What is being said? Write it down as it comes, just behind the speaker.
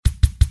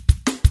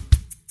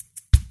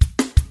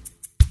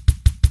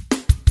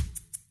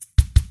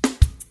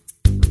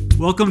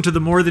Welcome to the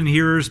More Than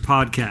Hearers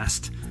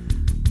podcast.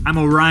 I'm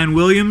Orion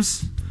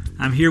Williams.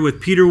 I'm here with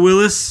Peter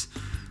Willis.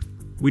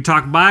 We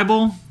talk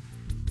Bible.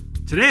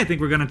 Today I think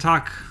we're going to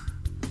talk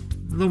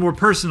a little more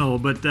personal,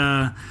 but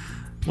I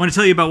want to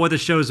tell you about what the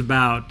show is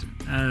about.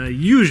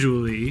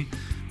 Usually,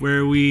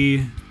 where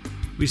we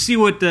see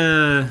what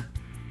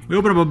we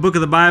open up a book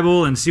of the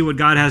Bible and see what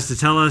God has to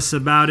tell us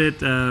about it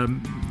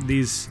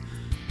these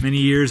many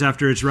years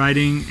after its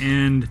writing,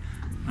 and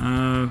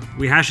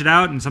we hash it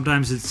out, and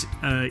sometimes it's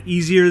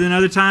easier than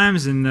other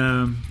times, and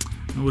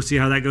we'll see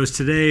how that goes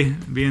today,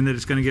 being that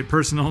it's going to get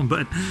personal.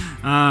 But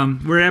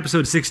we're at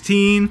episode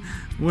 16.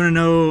 We want to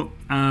know,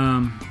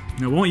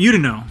 we want you to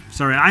know.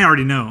 Sorry, I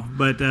already know,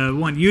 but we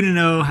want you to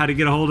know how to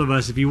get a hold of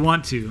us if you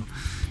want to.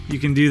 You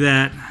can do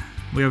that.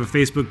 We have a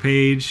Facebook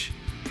page,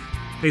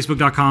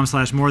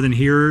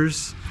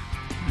 facebook.com/morethanhearers.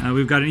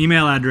 We've got an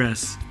email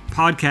address,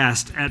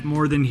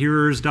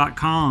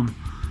 podcast@morethanhearers.com.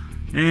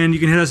 And you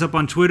can hit us up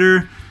on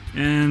Twitter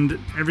and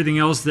everything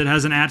else that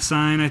has an @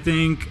 sign, I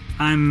think.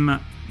 I'm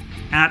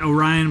at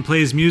Orion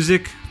Plays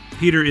Music.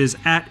 Peter is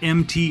at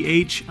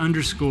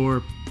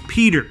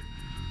MTH_Peter.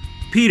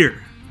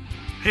 Peter.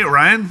 Hey,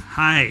 Orion.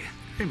 Hi.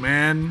 Hey,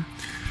 man.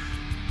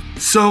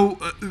 So,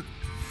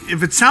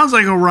 if it sounds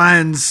like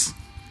Orion's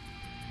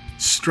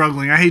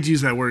struggling, I hate to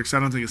use that word because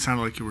I don't think it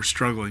sounded like you were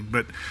struggling,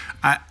 but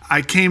I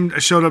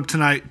showed up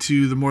tonight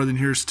to the More Than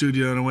Hearers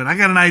studio and I went, I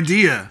got an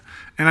idea.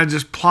 And I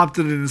just plopped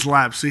it in his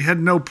lap. So he had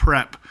no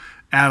prep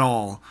at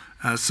all.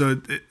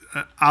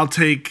 I'll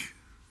take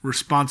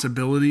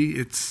responsibility.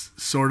 It's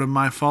sort of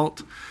my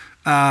fault.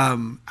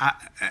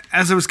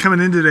 As I was coming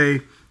in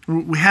today,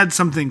 we had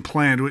something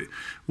planned.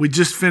 We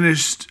just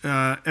finished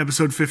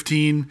episode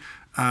 15.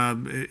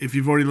 If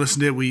you've already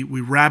listened to it,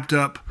 we wrapped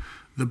up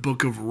the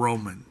book of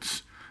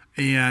Romans.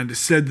 And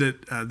said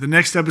that the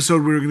next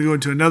episode we were going to go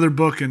into another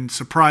book and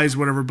surprise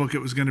whatever book it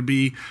was going to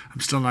be. I'm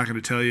still not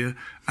going to tell you.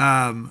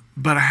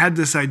 But I had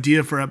this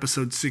idea for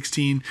episode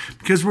 16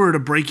 because we're at a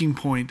breaking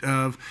point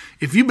of,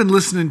 if you've been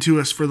listening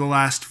to us for the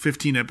last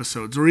 15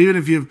 episodes, or even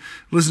if you've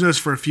listened to us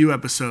for a few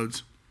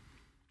episodes,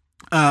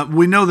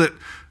 we know that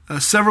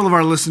several of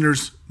our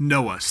listeners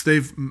know us.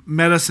 They've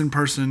met us in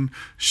person,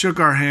 shook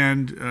our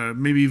hand,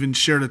 maybe even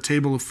shared a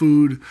table of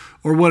food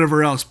or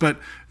whatever else.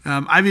 But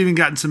I've even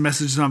gotten some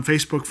messages on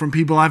Facebook from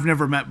people I've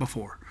never met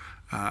before.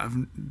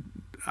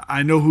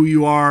 I know who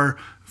you are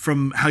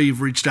from how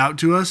you've reached out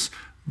to us,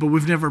 but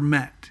we've never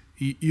met.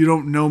 You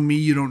don't know me.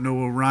 You don't know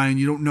Orion.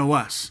 You don't know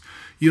us.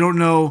 You don't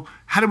know,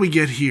 how did we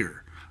get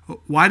here?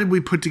 Why did we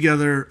put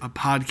together a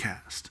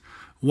podcast?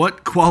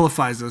 What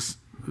qualifies us?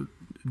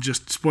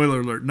 Just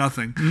spoiler alert,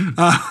 nothing.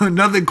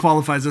 Nothing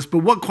qualifies us. But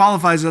what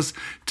qualifies us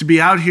to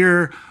be out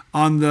here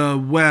on the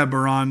web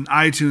or on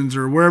iTunes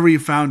or wherever you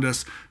found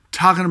us,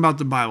 talking about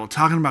the Bible,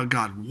 talking about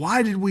God?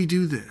 Why did we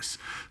do this?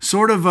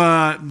 Sort of,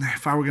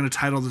 if I were going to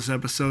title this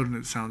episode, and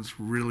it sounds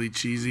really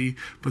cheesy,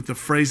 but the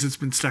phrase that's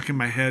been stuck in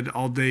my head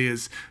all day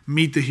is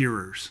 "Meet the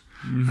Hearers,"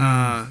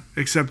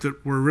 except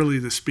that we're really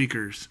the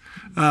speakers.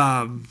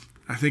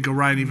 I think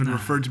Orion even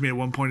referred to me at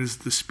one point as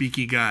the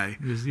speaky guy.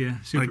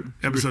 Super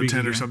episode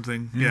 10 or guy.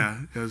 something.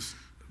 Yeah, it's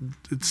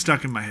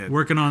stuck in my head.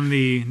 Working on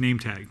the name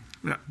tag.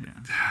 Yeah.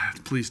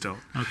 Please don't.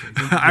 Okay.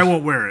 I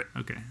won't wear it.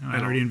 Okay. I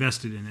already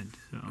invested in it.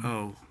 So.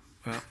 Oh,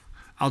 well,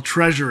 I'll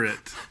treasure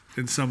it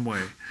in some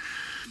way.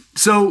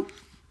 So,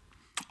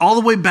 all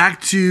the way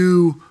back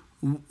to,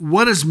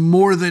 what is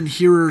More Than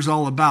Hearers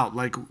all about?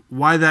 Like,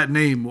 why that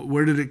name?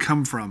 Where did it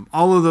come from?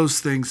 All of those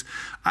things.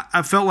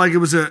 I felt like it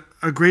was a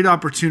great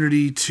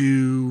opportunity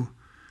to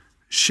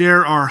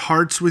share our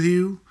hearts with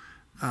you,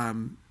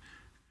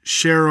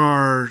 share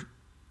our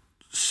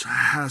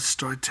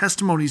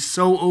testimony's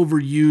so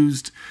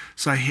overused,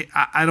 so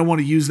I don't want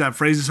to use that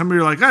phrase. Some of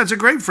you are like, it's a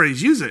great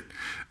phrase, use it.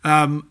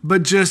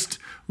 But just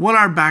what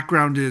our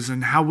background is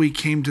and how we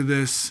came to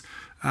this,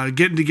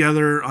 getting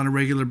together on a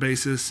regular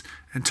basis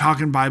and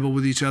talking Bible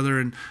with each other.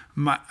 And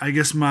my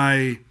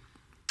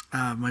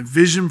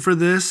vision for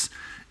this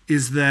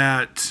is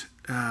that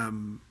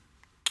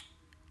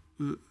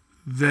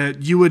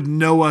that you would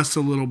know us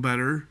a little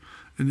better,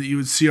 and that you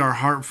would see our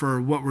heart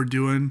for what we're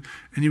doing,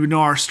 and you would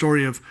know our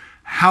story of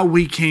how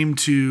we came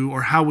to,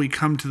 or how we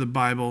come to the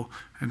Bible,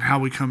 and how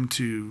we come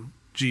to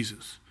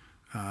Jesus,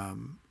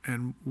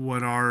 and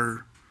what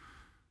our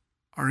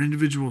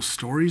individual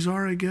stories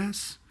are, I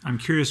guess. I'm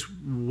curious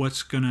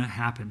what's going to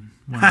happen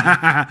when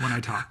I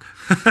talk.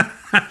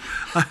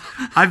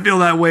 I feel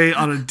that way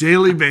on a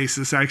daily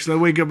basis, actually. I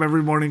wake up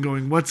every morning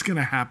going, what's going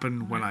to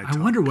happen when I talk? I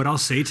wonder what I'll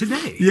say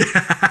today.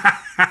 Yeah.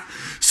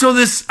 So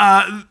this,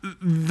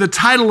 the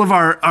title of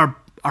our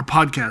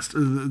podcast,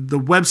 the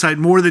website,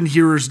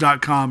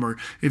 morethanhearers.com, or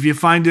if you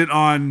find it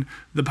on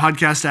the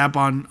podcast app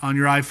on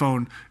your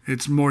iPhone,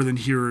 it's More Than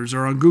Hearers,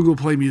 or on Google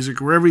Play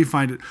Music, or wherever you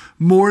find it,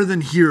 More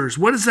Than Hearers.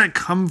 What does that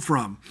come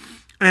from?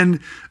 And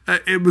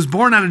it was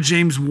born out of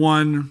James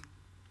 1,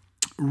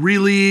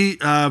 really,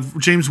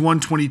 James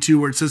 1:22,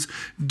 where it says,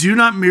 "Do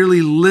not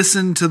merely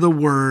listen to the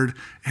word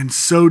and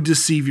so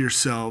deceive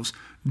yourselves.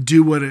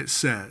 Do what it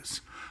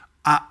says."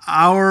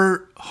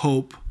 Our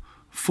hope,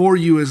 for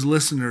you as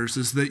listeners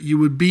is that you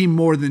would be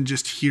more than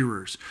just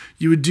hearers.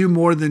 You would do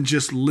more than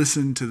just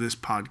listen to this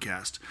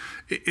podcast.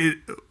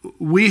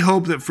 We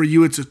hope that for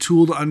you it's a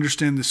tool to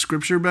understand the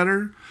scripture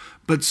better,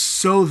 but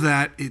so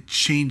that it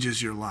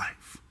changes your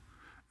life.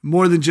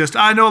 More than just,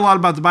 I know a lot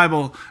about the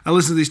Bible. I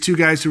listen to these two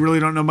guys who really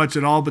don't know much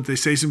at all, but they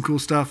say some cool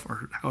stuff,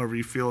 or however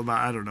you feel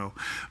about it, I don't know.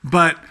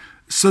 But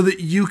so that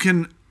you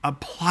can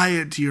apply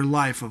it to your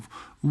life of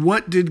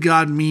what did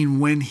God mean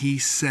when he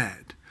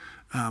said.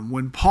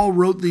 When Paul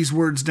wrote these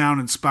words down,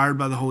 inspired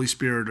by the Holy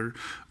Spirit,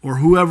 or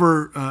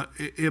whoever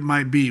it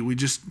might be, we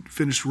just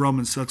finished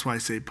Romans, so that's why I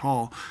say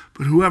Paul,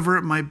 but whoever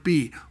it might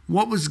be,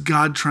 what was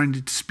God trying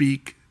to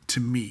speak to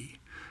me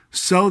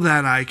so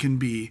that I can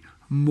be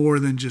more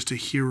than just a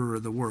hearer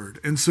of the word?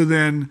 And so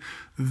then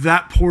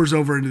that pours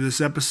over into this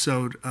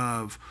episode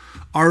of,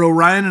 are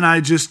Orion and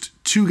I just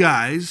two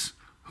guys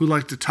who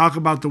like to talk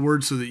about the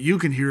word so that you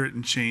can hear it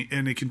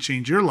and it can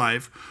change your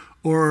life,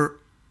 or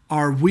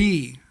are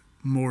we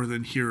more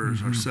than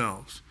hearers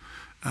ourselves?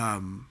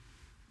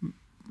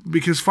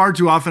 Because far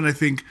too often I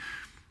think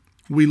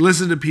we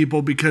listen to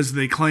people because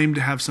they claim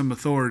to have some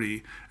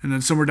authority, and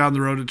then somewhere down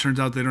the road it turns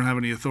out they don't have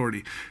any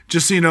authority.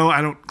 Just so you know,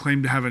 I don't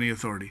claim to have any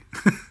authority.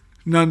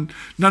 None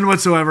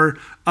whatsoever,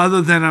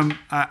 other than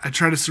I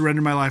try to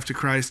surrender my life to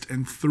Christ,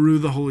 and through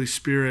the Holy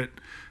Spirit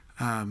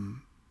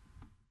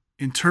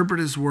interpret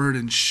his word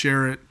and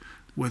share it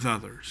with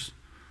others.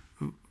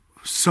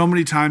 So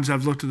many times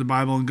I've looked at the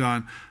Bible and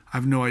gone, I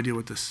have no idea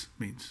what this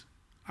means.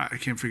 I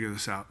can't figure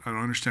this out. I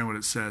don't understand what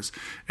it says.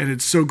 And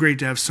it's so great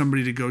to have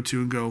somebody to go to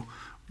and go,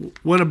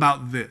 what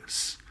about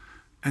this?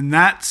 And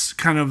that's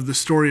kind of the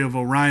story of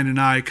Orion and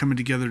I coming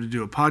together to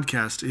do a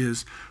podcast.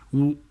 Is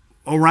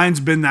Orion's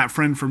been that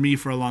friend for me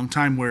for a long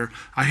time, where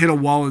I hit a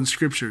wall in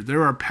Scripture.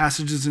 There are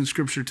passages in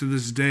Scripture to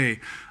this day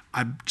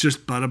I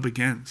just butt up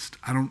against.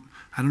 I don't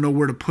know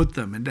where to put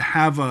them. And to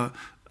have a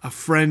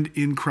friend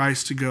in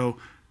Christ to go,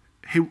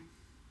 hey,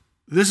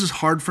 this is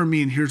hard for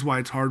me, and here's why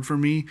it's hard for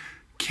me.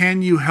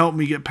 Can you help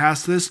me get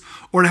past this?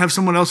 Or to have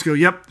someone else go,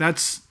 yep,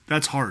 that's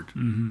hard.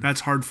 Mm-hmm.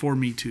 That's hard for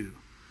me too.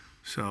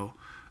 So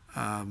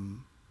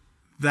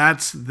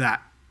that's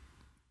that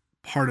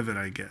part of it,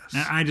 I guess.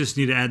 I just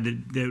need to add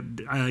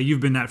that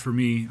you've been that for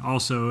me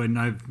also, and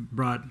I've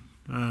brought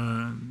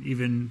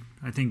even,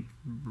 I think,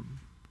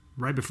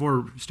 right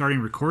before starting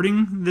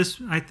recording this,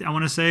 I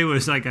want to say,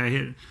 was like I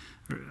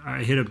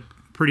hit a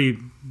pretty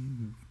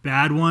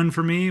bad one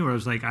for me, where I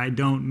was like, I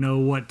don't know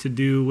what to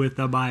do with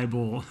the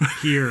Bible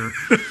here.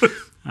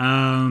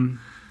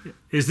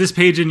 Is this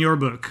page in your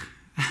book?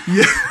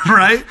 Yeah,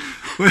 right?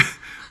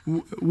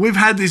 We've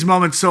had these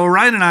moments. So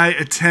Orion and I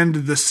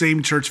attend the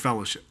same church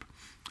fellowship.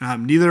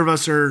 Neither of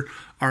us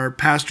are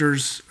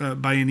pastors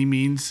by any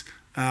means.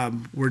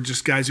 We're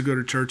just guys who go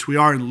to church. We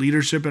are in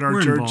leadership at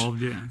our church. We're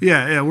involved,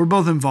 yeah. Yeah, we're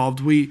both involved.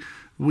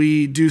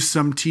 We do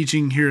some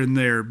teaching here and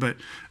there, but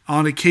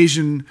on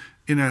occasion,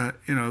 in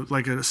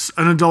like an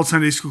adult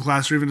Sunday school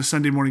class or even a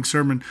Sunday morning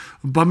sermon,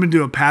 we'll bump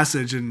into a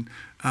passage, and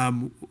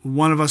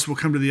one of us will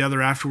come to the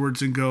other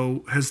afterwards and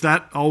go, has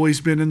that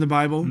always been in the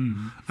Bible?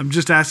 Mm-hmm. I'm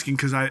just asking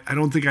because I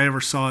don't think I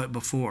ever saw it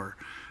before.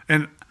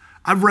 And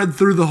I've read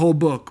through the whole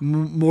book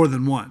more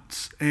than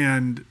once,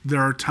 and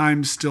there are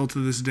times still to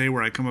this day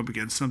where I come up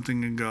against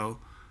something and go,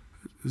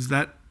 has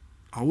that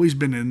always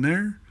been in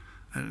there?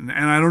 And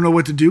I don't know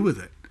what to do with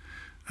it.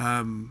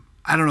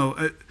 I don't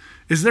know.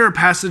 Is there a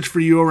passage for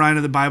you, Orion,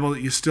 of the Bible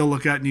that you still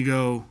look at and you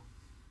go,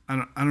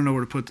 I don't know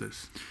where to put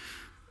this?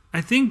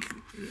 I think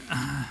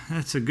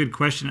that's a good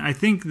question. I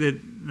think that,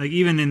 like,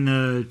 even in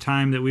the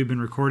time that we've been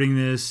recording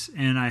this,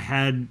 and I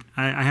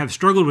have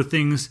struggled with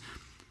things,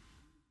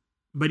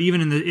 but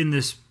even in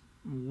this,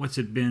 what's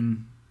it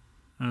been?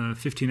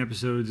 15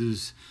 episodes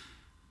it's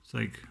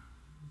like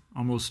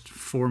almost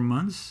 4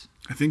 months.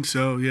 I think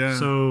so. Yeah.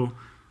 So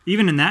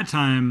even in that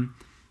time,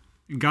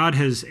 God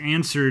has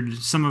answered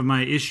some of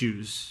my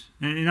issues.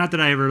 And not that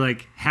I ever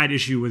like had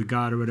issue with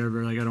God or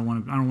whatever. Like I don't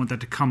want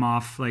that to come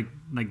off like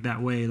that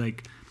way.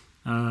 Like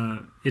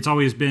it's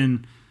always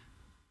been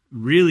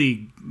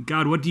really,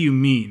 God, what do you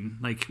mean?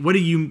 Like what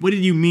did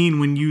you mean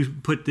when you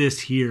put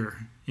this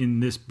here in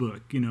this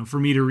book? You know, for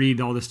me to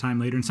read all this time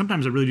later. And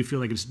sometimes I really do feel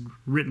like it's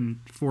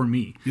written for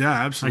me. Yeah,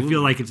 absolutely. I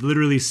feel like it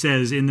literally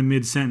says in the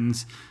mid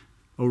sentence,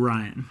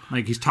 Orion,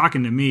 like he's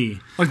talking to me.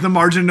 Like the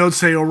margin notes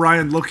say,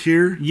 Orion, look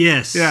here.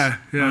 Yes. Yeah.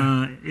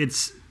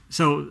 It's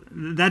so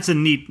that's a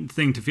neat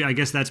thing to feel. I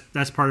guess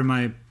that's part of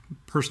my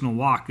personal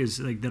walk, is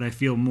like that I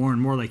feel more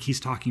and more like he's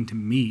talking to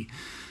me.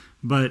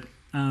 But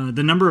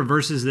the number of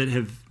verses that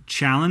have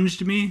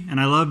challenged me, and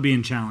I love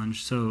being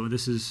challenged, so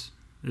this is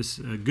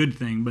a good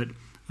thing. But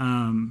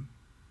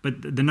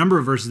the number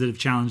of verses that have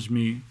challenged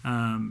me,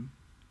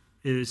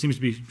 it seems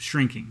to be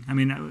shrinking. I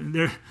mean,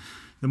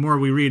 the more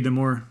we read, the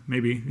more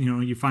maybe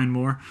you find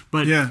more.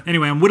 But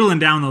anyway, I'm whittling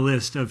down the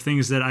list of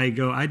things that I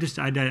go, I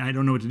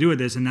don't know what to do with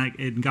this,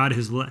 and God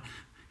has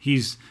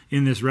he's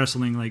in this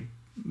wrestling, like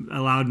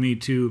allowed me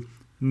to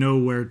know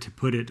where to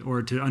put it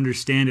or to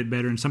understand it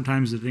better. And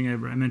sometimes the thing I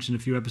mentioned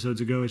a few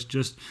episodes ago, it's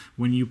just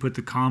when you put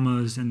the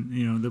commas and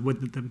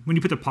when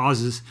you put the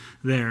pauses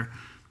there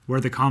where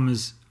the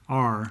commas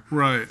are.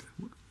 Right.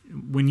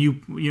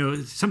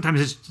 When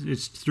sometimes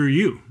it's through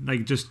you,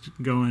 like just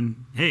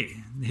going,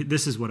 hey,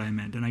 this is what I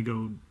meant, and I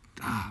go,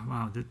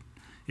 wow,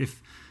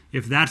 if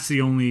that's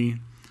the only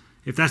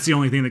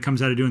thing that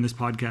comes out of doing this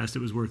podcast, it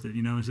was worth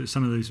it.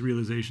 Some of those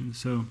realizations.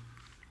 So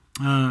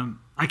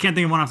I can't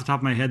think of one off the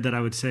top of my head that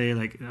I would say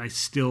like I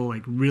still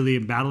like really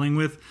am battling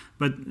with,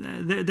 but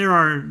there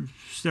are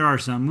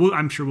some.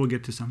 I'm sure we'll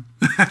get to some.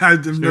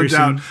 No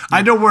doubt. Soon.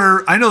 I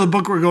know the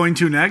book we're going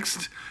to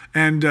next.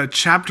 And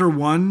chapter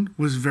 1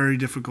 was very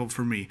difficult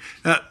for me.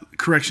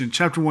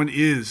 Chapter 1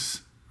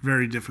 is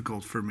very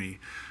difficult for me.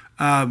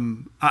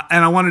 And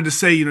I wanted to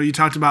say, you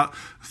talked about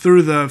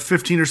through the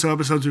 15 or so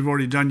episodes we've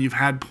already done, you've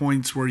had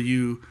points where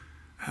you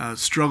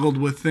struggled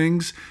with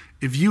things.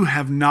 If you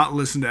have not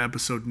listened to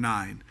episode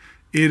 9,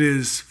 it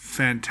is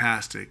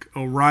fantastic.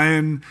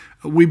 Orion,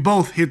 we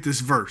both hit this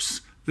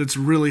verse that's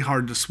really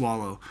hard to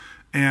swallow.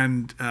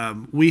 And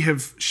we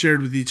have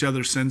shared with each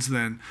other since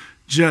then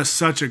just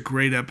such a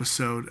great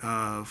episode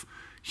of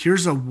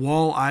here's a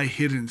wall I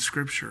hit in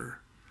Scripture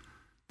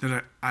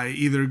that I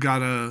either got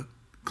to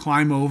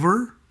climb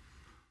over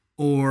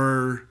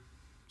or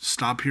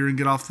stop here and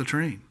get off the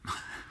train.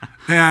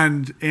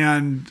 and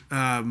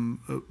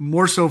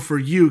more so for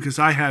you, because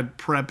I had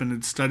prep and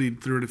had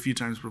studied through it a few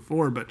times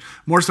before, but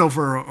more so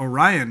for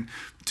Orion,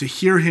 to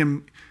hear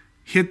him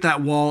hit that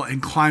wall and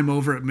climb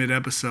over it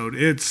mid-episode.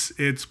 It's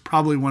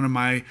probably one of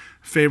my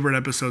favorite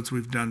episodes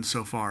we've done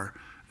so far.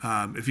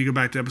 If you go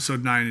back to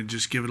episode 9 and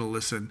just give it a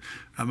listen.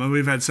 And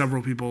we've had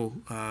several people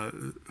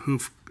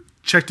who've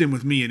checked in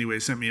with me anyway,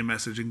 sent me a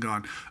message and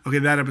gone, okay,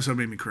 that episode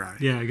made me cry.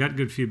 Yeah, I got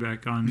good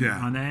feedback on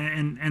that.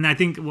 And I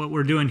think what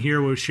we're doing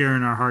here, we're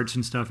sharing our hearts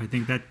and stuff. I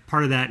think that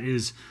part of that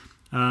is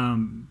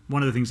one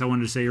of the things I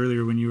wanted to say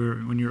earlier when you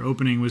were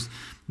opening was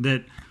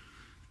that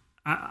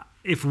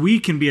if we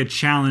can be a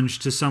challenge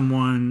to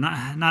someone,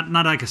 not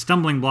like a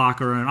stumbling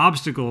block or an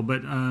obstacle,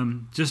 but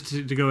just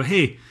to go,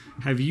 hey,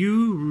 have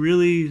you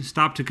really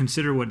stopped to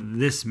consider what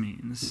this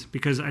means?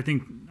 Because I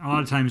think a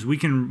lot of times we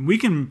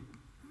can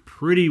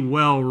pretty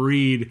well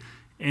read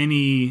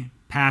any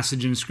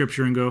passage in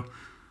Scripture and go,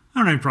 I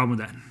don't have any problem with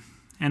that.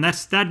 And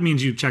that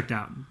means you've checked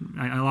out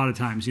a lot of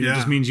times. It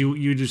just means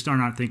you just are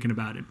not thinking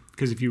about it.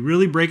 Because if you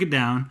really break it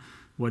down,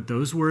 what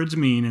those words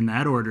mean in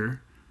that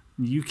order,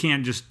 you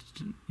can't just,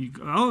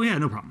 oh yeah,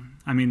 no problem.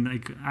 I mean,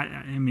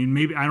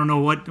 maybe I don't know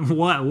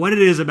what it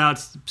is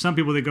about some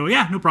people that go,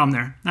 yeah, no problem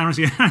there. I don't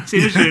see an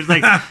issue. It's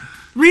like,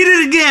 read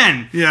it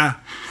again. Yeah.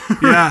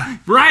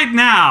 Right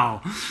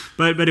now.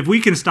 But if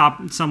we can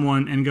stop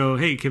someone and go,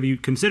 hey, have you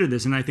considered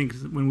this? And I think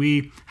when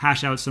we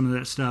hash out some of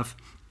that stuff,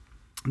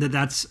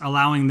 that's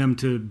allowing them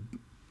to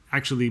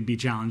actually be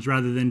challenged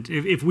rather than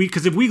if we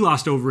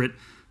glossed over it,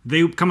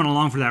 they coming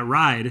along for that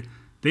ride,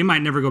 they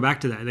might never go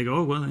back to that. They go,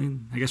 oh, well,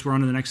 I guess we're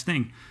on to the next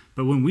thing.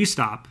 But when we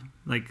stop,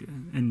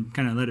 and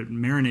kind of let it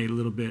marinate a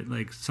little bit,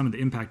 like some of the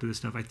impact of this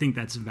stuff, I think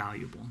that's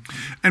valuable.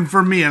 And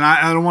for me, and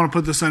I don't want to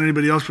put this on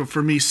anybody else, but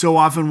for me, so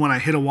often when I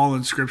hit a wall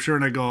in Scripture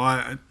and I go,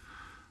 I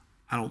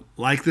don't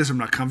like this, I'm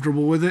not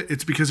comfortable with it,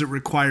 it's because it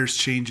requires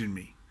change in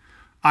me.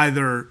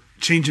 Either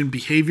change in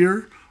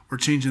behavior or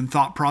change in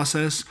thought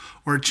process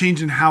or a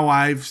change in how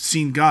I've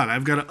seen God.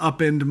 I've got to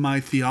upend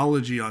my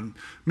theology on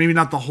maybe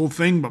not the whole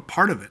thing, but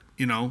part of it,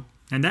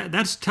 And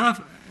that's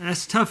tough.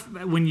 That's tough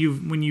when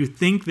you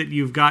think that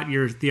you've got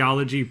your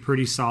theology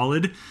pretty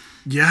solid.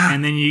 Yeah.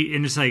 And then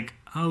and it's like,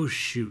 oh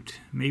shoot,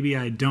 maybe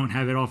I don't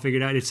have it all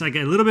figured out. It's like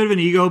a little bit of an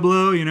ego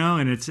blow,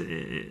 and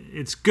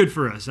it's good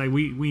for us. Like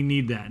we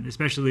need that,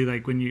 especially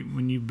like when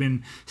you've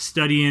been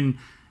studying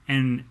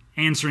and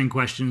answering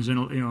questions,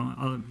 and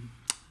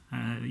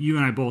you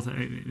and I both.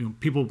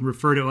 People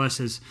refer to us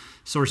as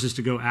sources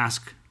to go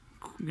ask.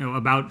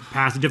 About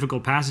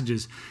difficult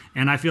passages,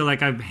 and I feel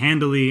like I've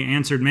handily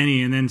answered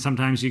many, and then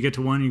sometimes you get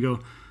to one and you go,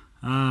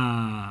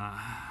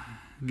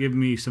 give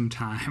me some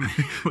time.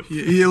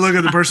 You look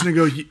at the person and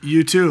go,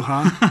 you too,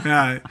 huh?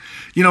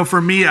 Yeah. For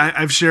me,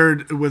 I've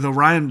shared with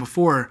Orion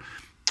before,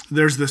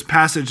 there's this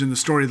passage in the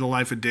story of the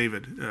life of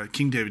David,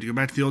 King David. You go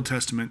back to the Old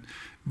Testament,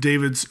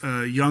 David's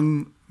a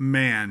young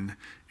man,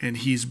 and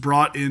he's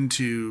brought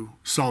into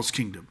Saul's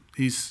kingdom.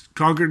 He's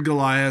conquered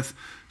Goliath.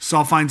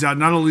 Saul finds out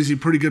not only is he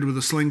pretty good with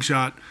a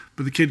slingshot,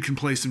 but the kid can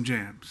play some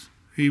jams.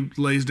 He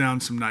lays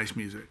down some nice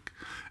music.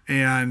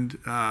 And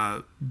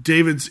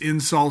David's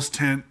in Saul's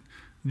tent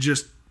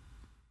just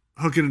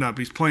hooking it up.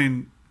 He's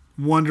playing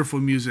wonderful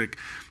music.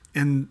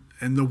 And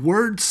the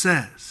word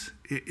says,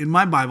 in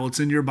my Bible, it's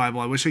in your Bible.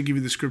 I wish I could give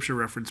you the scripture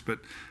reference, but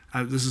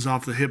this is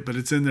off the hip, but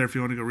it's in there if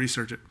you want to go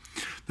research it.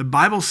 The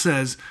Bible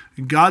says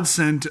God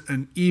sent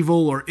an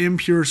evil or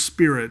impure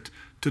spirit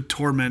to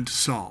torment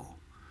Saul.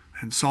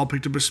 And Saul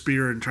picked up a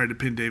spear and tried to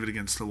pin David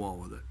against the wall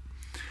with it.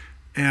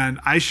 And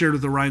I shared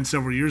with Orion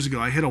several years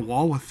ago, I hit a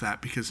wall with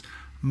that because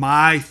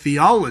my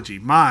theology,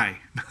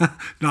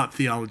 not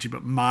theology,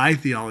 but my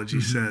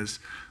theology says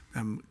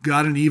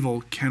God and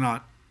evil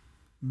cannot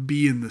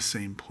be in the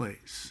same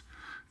place.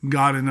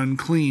 God and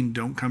unclean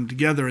don't come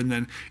together. And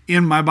then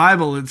in my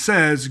Bible, it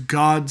says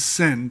God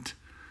sent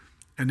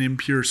an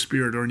impure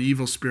spirit or an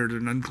evil spirit or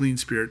an unclean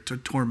spirit to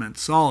torment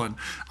Saul. And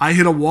I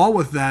hit a wall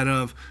with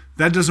that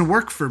doesn't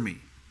work for me.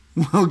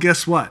 Well,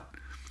 guess what?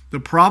 The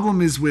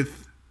problem is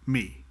with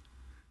me.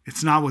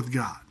 It's not with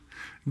God.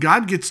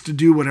 God gets to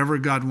do whatever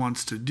God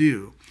wants to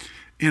do.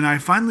 And I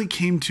finally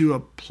came to a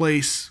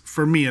place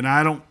for me, and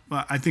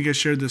I think I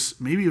shared this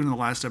maybe even in the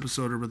last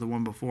episode or the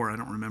one before, I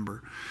don't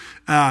remember,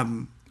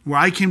 where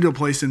I came to a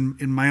place in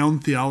my own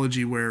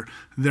theology where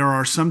there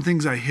are some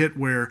things I hit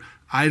where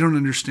I don't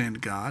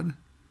understand God,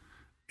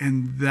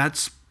 and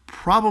that's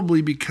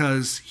probably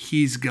because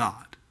he's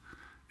God,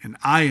 and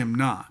I am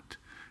not.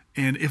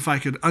 And if I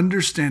could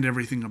understand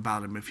everything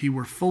about him, if he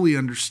were fully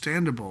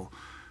understandable,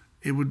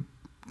 it would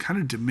kind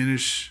of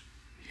diminish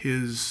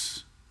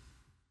his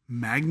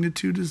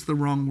magnitude is the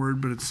wrong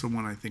word, but it's the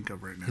one I think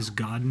of right now. His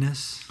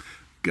godness?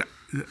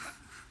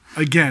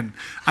 Again,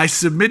 I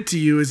submit to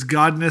you, is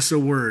godness a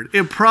word?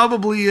 It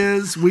probably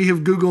is. We have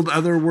Googled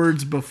other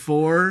words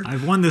before.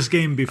 I've won this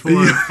game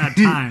before at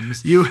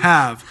times. You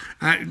have.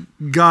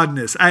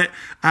 Godness.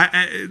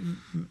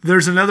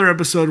 There's another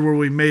episode where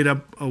we made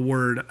up a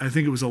word. I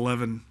think it was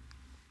 11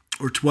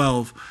 or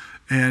 12.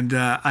 And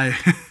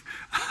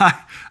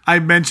I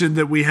mentioned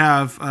that we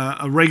have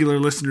a regular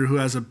listener who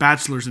has a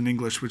bachelor's in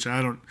English, which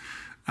I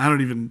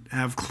don't even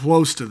have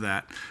close to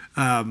that.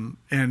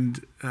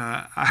 And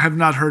I have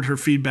not heard her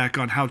feedback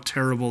on how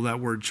terrible that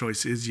word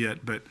choice is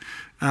yet. But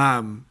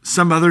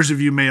some others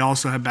of you may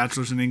also have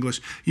bachelor's in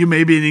English. You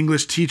may be an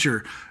English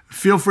teacher.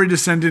 Feel free to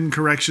send in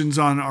corrections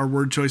on our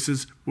word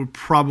choices. We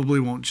probably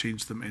won't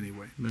change them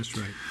anyway. That's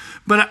right.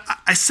 But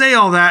I say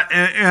all that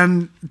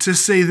and to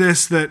say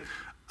this, that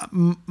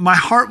my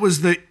heart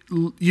was that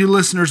you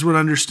listeners would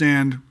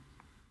understand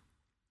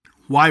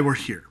why we're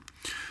here.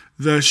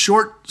 The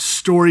short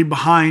story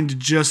behind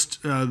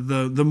just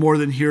the More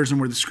Than Hears and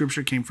where the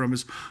scripture came from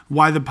is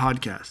why the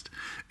podcast.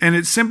 And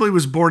it simply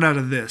was born out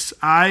of this.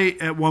 I,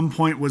 at one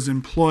point, was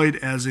employed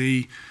as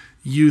a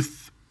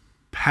youth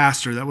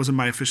pastor. That wasn't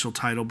my official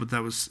title, but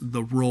that was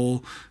the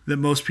role that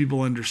most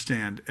people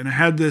understand. And I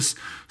had this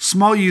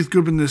small youth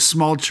group in this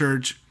small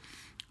church.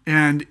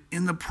 And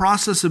in the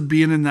process of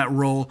being in that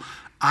role,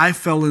 I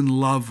fell in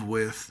love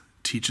with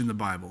teaching the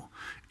Bible.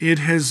 It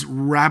has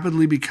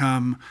rapidly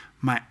become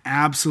my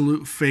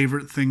absolute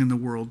favorite thing in the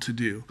world to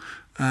do.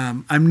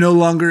 I'm no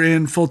longer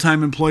in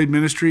full-time employed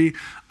ministry.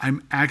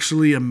 I'm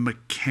actually a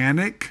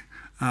mechanic.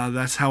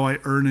 That's how I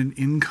earn an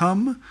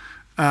income.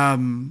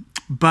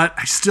 But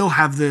I still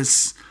have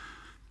this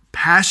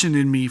passion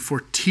in me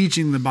for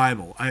teaching the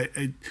Bible.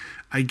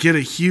 I get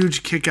a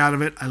huge kick out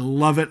of it. I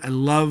love it. I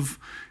love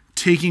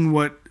taking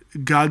what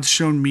God's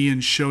shown me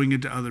and showing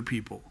it to other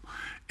people.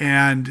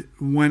 And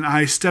when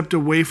I stepped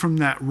away from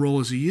that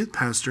role as a youth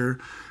pastor,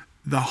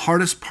 the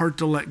hardest part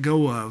to let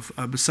go of,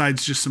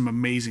 besides just some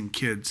amazing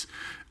kids,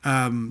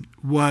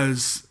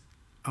 was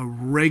a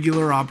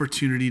regular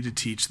opportunity to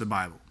teach the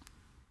Bible.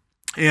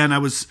 And I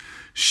was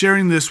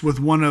sharing this with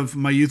one of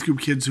my youth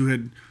group kids who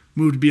had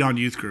moved beyond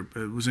youth group.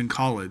 It was in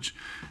college.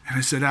 And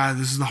I said,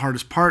 this is the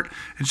hardest part.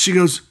 And she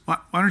goes, why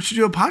don't you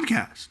do a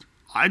podcast?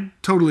 I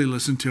totally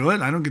listened to it.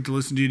 I don't get to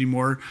listen to you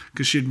anymore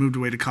because she had moved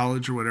away to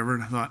college or whatever.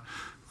 And I thought,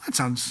 that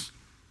sounds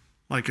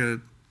like a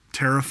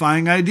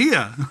terrifying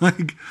idea.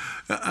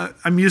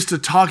 I'm used to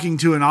talking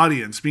to an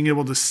audience, being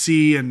able to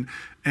see and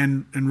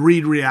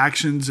read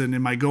reactions. And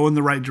am I going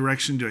the right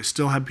direction? Do I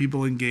still have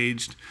people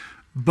engaged?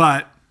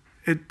 But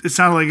it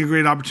sounded like a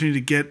great opportunity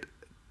to get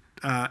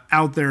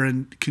out there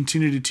and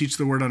continue to teach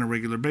the word on a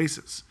regular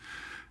basis.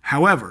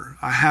 However,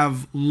 I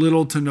have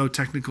little to no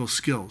technical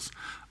skills.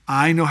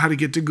 I know how to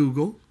get to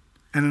Google,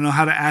 and I know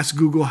how to ask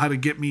Google how to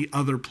get me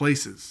other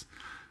places.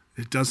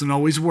 It doesn't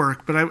always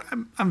work, but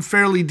I'm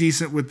fairly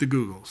decent with the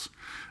Googles.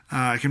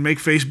 I can make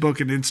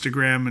Facebook and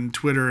Instagram and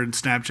Twitter and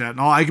Snapchat and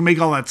all. I can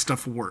make all that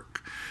stuff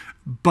work.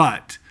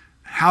 But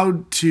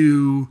how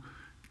to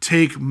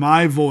take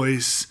my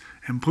voice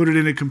and put it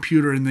in a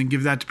computer and then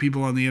give that to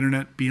people on the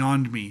internet,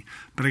 beyond me.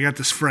 But I got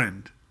this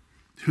friend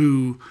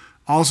who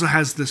also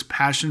has this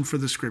passion for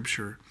the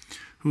scripture,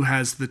 who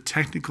has the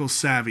technical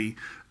savvy,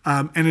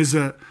 and is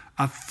a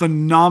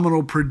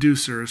phenomenal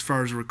producer as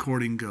far as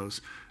recording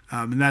goes.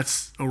 And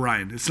that's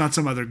Orion. It's not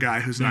some other guy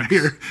who's not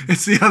here.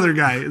 It's the other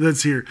guy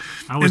that's here.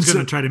 I was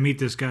going to try to meet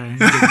this guy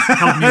and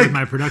help me with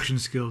my production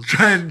skills.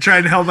 Try and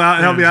help me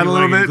out a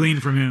little bit. Glean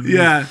from him.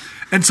 Yeah.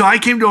 And so I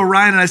came to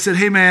Orion and I said,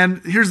 hey,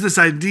 man, here's this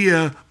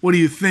idea. What do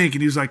you think?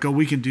 And he was like, oh,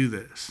 we can do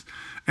this.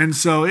 And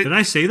so did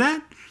I say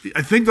that?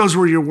 I think those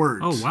were your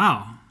words. Oh,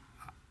 wow.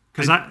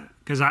 Because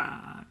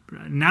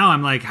now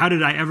I'm like, how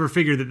did I ever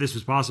figure that this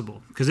was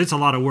possible? Because it's a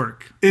lot of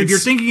work. If you're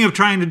thinking of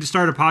trying to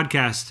start a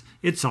podcast,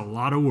 it's a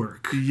lot of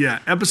work. Yeah.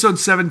 Episode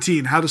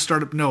 17, how to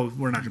start up. No,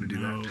 we're not going to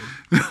do that.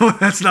 No,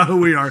 that's not who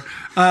we are.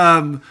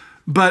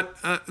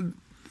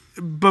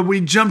 But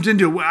we jumped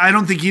into it. I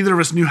don't think either of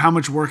us knew how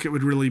much work it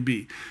would really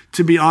be.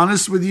 To be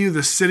honest with you,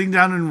 the sitting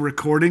down and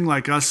recording,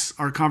 like us,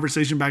 our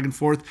conversation back and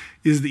forth,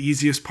 is the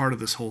easiest part of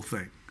this whole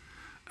thing.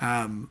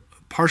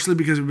 partially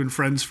because we've been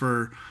friends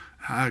for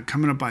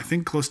coming up, I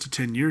think, close to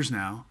 10 years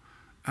now.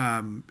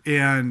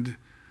 And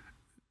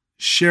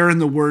sharing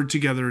the word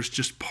together is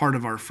just part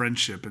of our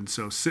friendship. And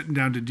so sitting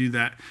down to do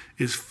that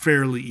is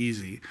fairly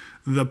easy.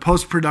 The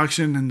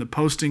post-production and the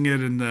posting it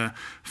and the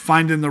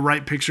finding the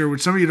right picture,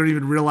 which some of you don't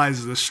even realize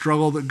is the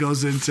struggle that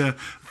goes into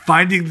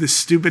finding the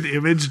stupid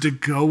image to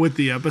go with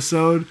the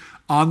episode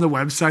on the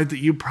website that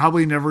you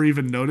probably never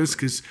even noticed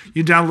because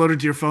you download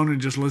it to your phone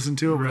and just listen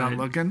to it without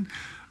looking.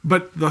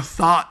 But the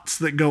thoughts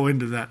that go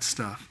into that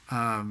stuff,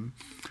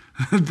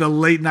 the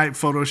late night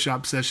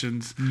Photoshop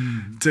sessions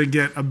to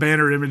get a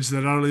banner image that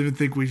I don't even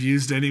think we've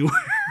used anywhere.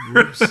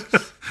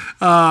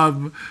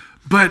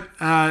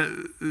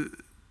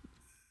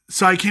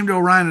 So I came to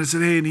Orion and I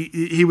said, hey, and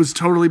he was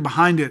totally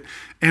behind it.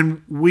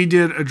 And we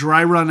did a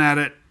dry run at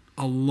it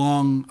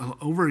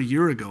over a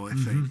year ago, I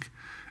think,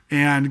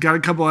 and got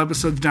a couple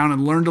episodes down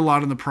and learned a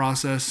lot in the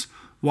process,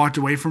 walked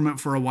away from it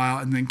for a while,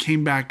 and then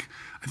came back.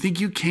 I think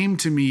you came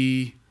to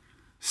me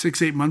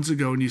 6-8 months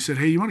ago and you said,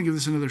 hey, you want to give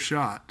this another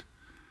shot?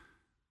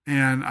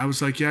 And I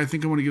was like, yeah, I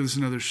think I want to give this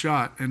another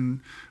shot.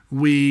 And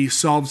we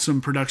solved some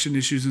production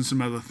issues and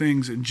some other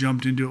things and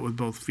jumped into it with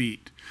both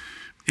feet.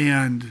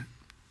 And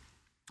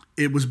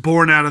it was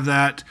born out of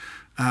that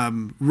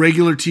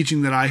regular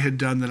teaching that I had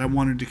done that I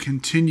wanted to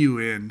continue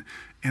in.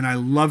 And I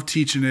love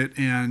teaching it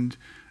and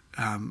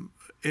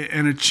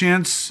a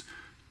chance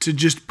to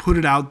just put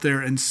it out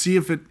there and see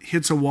if it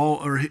hits a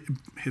wall,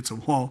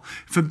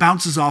 if it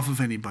bounces off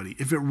of anybody,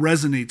 if it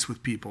resonates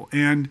with people,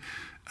 and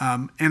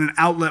an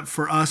outlet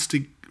for us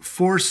to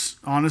force,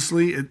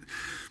 honestly,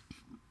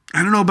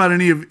 I don't know about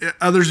any of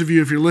others of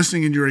you, if you're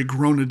listening and you're a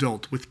grown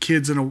adult with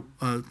kids and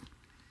a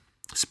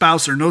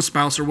spouse or no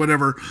spouse or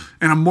whatever,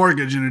 and a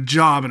mortgage and a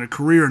job and a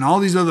career and all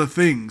these other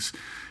things,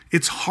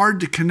 it's hard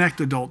to connect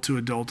adult to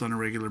adult on a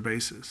regular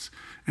basis.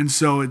 And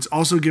so it's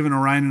also given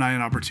Orion and I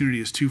an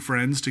opportunity as two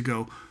friends to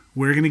go,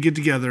 we're going to get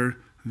together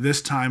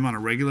this time on a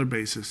regular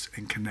basis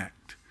and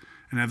connect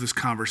and have this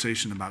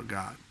conversation about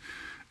God.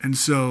 And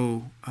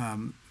so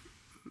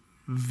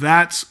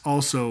that's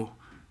also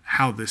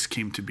how this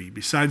came to be.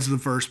 Besides the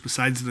verse,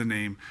 besides the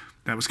name,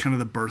 that was kind of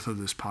the birth of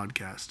this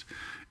podcast.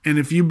 And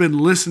if you've been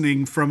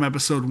listening from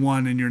episode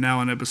 1 and you're now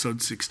on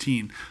episode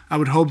 16, I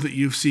would hope that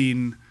you've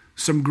seen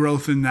some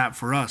growth in that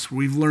for us.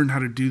 We've learned how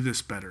to do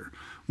this better.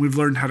 We've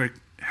learned how to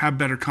have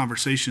better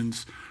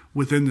conversations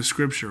within the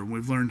scripture.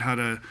 We've learned how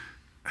to,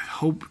 I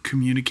hope,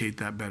 communicate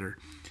that better.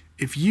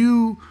 If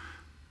you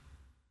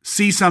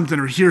see something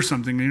or hear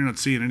something and you're not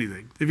seeing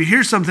anything, if you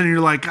hear something and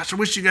you're like, gosh, I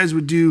wish you guys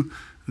would do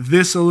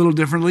this a little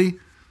differently,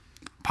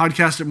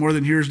 podcast at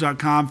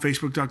morethanhears.com,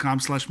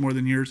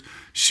 facebook.com/morethanhears.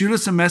 Shoot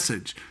us a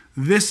message.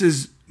 This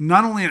is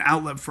not only an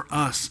outlet for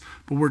us,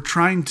 but we're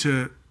trying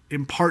to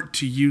impart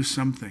to you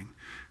something.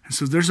 And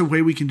so there's a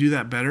way we can do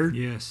that better.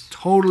 Yes.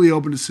 Totally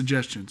open to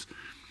suggestions.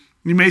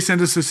 You may send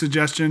us a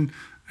suggestion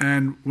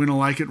and we don't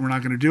like it and we're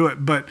not going to do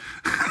it, but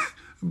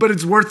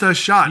it's worth a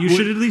shot. You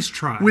should at least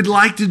try. We'd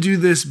like to do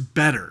this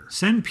better.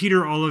 Send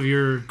Peter all of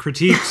your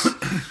critiques.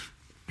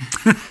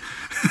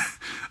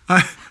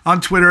 On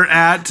Twitter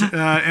at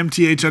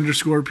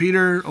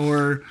MTH_Peter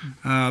or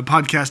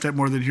podcast at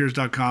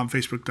morethanhears.com,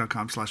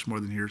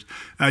 facebook.com/morethanhears.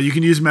 You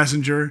can use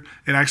Messenger.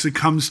 It actually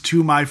comes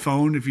to my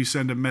phone if you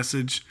send a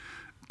message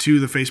to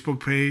the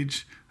Facebook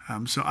page.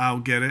 So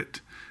I'll get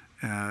it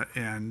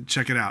and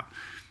check it out.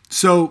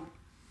 So,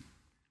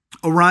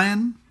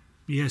 Orion?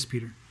 Yes,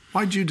 Peter.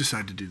 Why'd you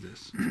decide to do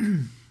this?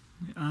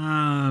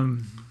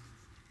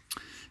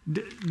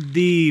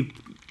 The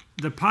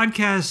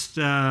podcast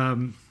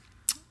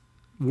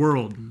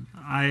world.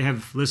 I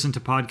have listened to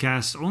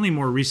podcasts only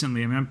more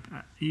recently. I mean,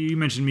 you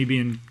mentioned me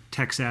being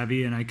tech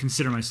savvy, and I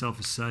consider myself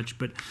as such.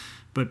 But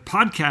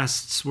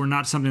podcasts were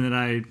not something that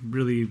I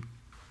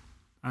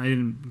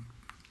didn't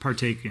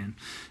partake in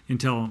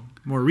until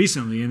more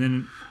recently. And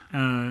then,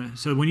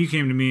 so when you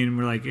came to me and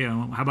were like,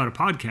 how about a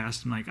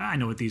podcast? I'm like, I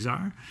know what these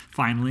are.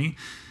 Finally,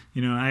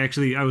 I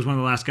was one of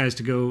the last guys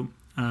to go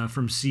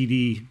from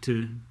CD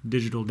to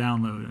digital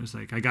download. I was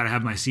like, I got to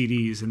have my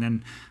CDs. And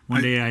then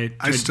one day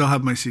I still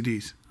have my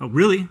CDs. Oh,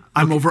 really?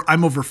 I'm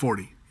over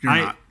 40. You're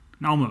not.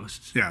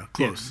 Almost. Yeah,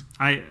 close.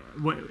 Yeah.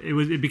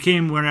 It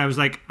became where I was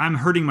like, I'm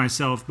hurting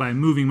myself by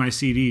moving my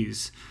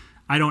CDs.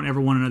 I don't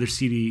ever want another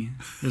CD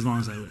as long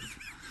as I live.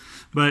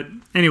 But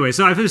anyway,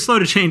 so I was slow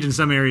to change in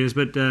some areas,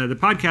 but the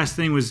podcast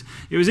thing was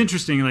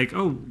interesting. Like,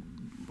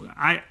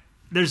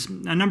 there's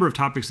a number of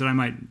topics that I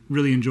might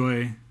really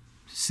enjoy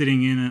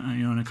sitting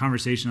in a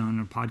conversation on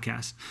a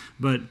podcast.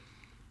 But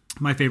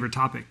my favorite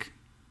topic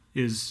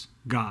is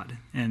God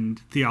and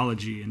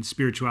theology and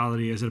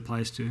spirituality as it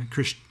applies to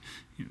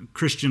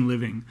Christian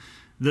living.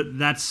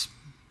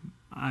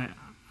 I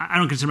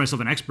don't consider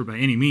myself an expert by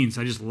any means.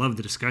 I just love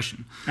the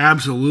discussion.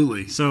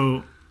 Absolutely.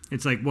 So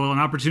it's like, an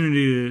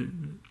opportunity to,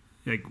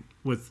 like,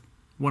 with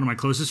one of my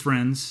closest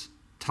friends,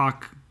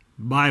 talk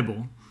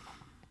Bible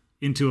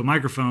into a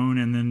microphone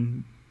and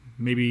then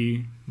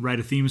maybe write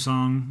a theme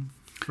song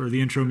for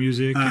the intro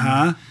music.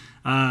 Uh-huh.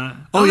 Our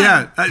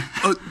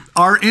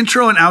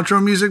intro and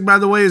outro music, by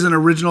the way, is an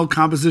original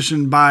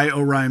composition by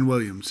Orion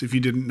Williams, if you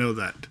didn't know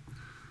that.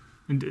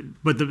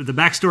 But the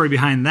backstory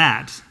behind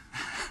that...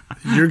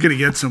 You're going to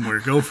get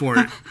somewhere. Go for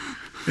it.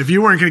 If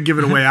you weren't going to give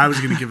it away, I was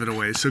going to give it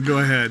away. So go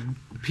ahead.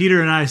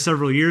 Peter and I,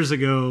 several years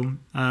ago,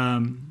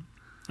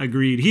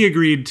 agreed. He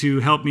agreed to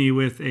help me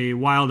with a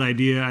wild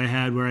idea I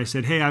had where I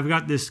said, hey, I've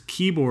got this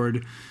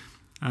keyboard,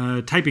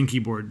 typing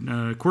keyboard,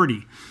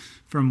 QWERTY,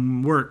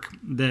 from work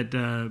that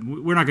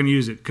we're not going to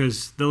use it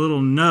because the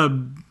little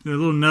nub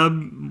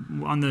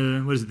on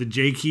the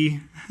J key?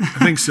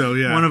 I think so,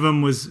 yeah. One of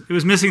them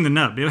was missing the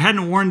nub. It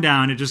hadn't worn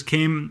down. It just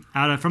came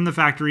from the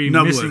factory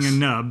Nubless. Missing a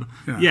nub.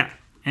 Yeah.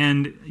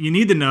 And you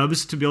need the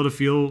nubs to be able to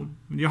feel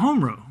your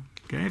home row,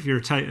 okay, if you're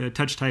a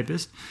touch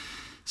typist.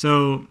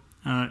 So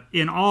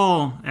in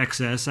all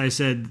excess, I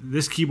said,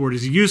 this keyboard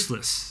is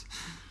useless.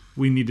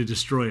 We need to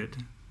destroy it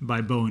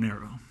by bow and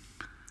arrow.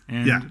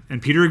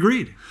 And Peter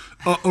agreed.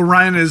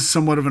 Orion is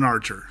somewhat of an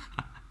archer.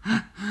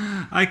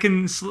 I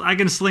can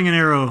sling an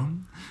arrow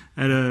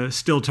at a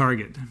still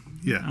target.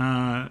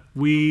 Yeah.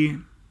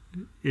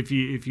 If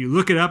you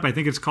look it up, I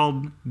think it's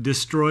called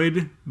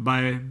Destroyed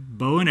by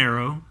Bow and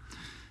Arrow.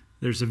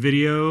 There's a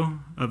video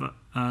of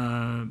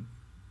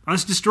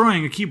us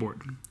destroying a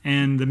keyboard.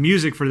 And the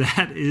music for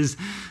that is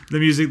the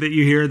music that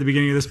you hear at the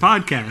beginning of this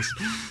podcast.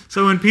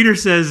 So when Peter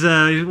says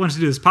he wants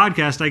to do this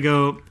podcast, I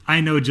go,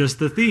 I know just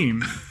the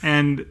theme.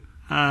 And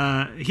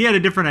he had a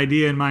different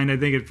idea in mind, I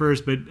think, at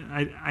first. But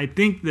I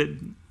think that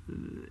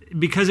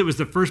because it was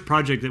the first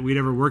project that we'd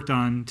ever worked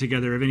on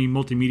together of any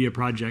multimedia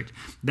project,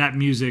 that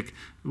music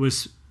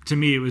was... To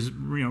me, it was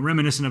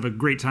reminiscent of a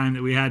great time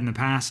that we had in the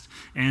past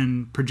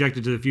and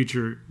projected to the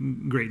future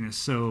greatness.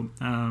 So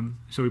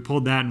we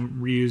pulled that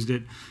and reused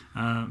it.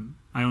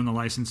 I own the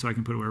license, so I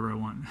can put it wherever I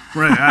want.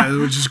 Right,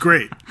 which is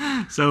great.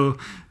 So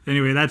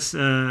anyway, that's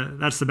the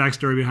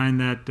backstory behind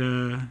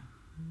that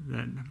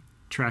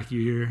track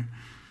you hear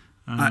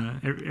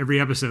every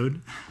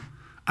episode.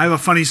 I have a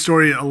funny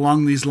story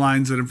along these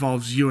lines that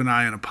involves you and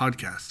I in a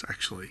podcast,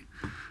 actually.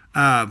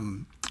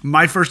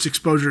 My first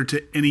exposure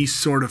to any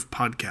sort of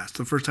podcast,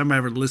 the first time I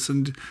ever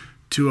listened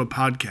to a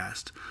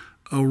podcast,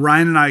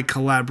 Orion and I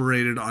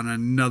collaborated on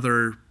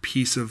another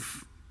piece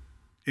of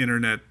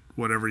internet,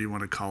 whatever you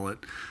want to call it.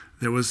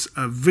 There was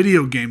a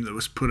video game that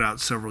was put out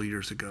several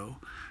years ago,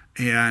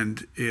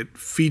 and it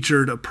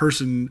featured a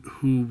person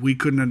who we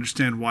couldn't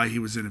understand why he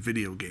was in a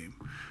video game.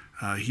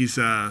 He's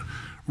a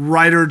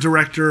writer,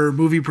 director,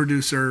 movie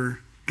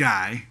producer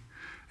guy.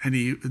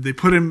 And they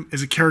put him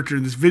as a character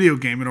in this video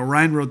game, and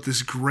Orion wrote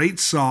this great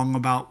song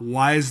about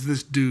why is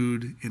this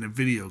dude in a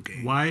video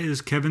game? Why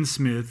is Kevin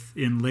Smith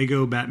in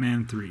Lego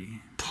Batman 3?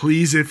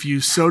 Please, if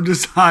you so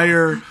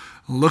desire,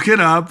 look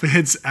it up.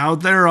 It's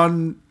out there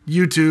on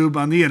YouTube,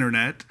 on the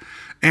internet.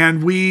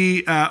 And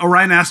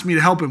Orion asked me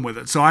to help him with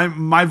it. So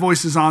my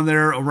voice is on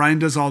there. Orion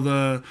does all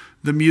the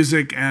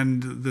music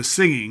and the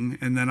singing,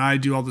 and then I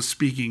do all the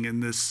speaking in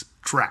this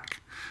track.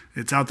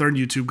 It's out there on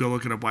YouTube. Go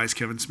look it up. Why is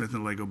Kevin Smith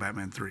in Lego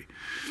Batman 3?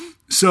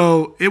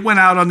 So it went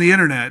out on the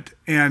internet,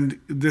 and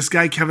this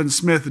guy, Kevin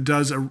Smith,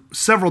 does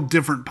several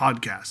different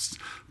podcasts,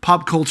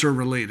 pop culture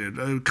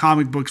related,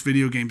 comic books,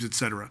 video games,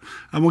 etc.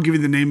 I won't give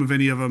you the name of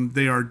any of them.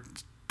 They are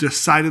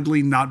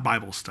decidedly not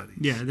Bible studies.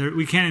 Yeah,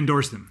 we can't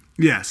endorse them.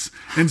 Yes.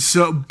 And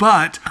so,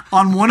 but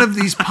on one of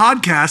these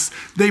podcasts,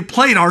 they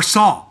played our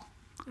song.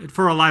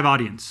 For a live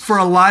audience. For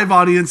a live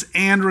audience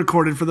and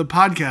recorded for the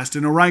podcast.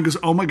 And Orion goes,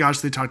 oh my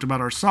gosh, they talked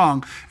about our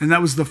song. And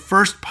that was the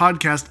first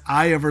podcast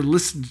I ever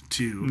listened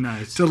to.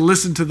 Nice. To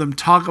listen to them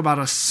talk about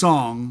a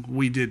song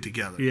we did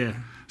together. Yeah.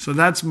 So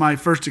that's my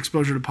first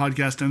exposure to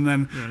podcast. And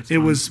then it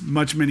was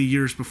many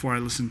years before I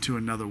listened to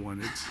another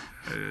one.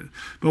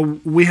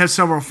 But we have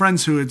several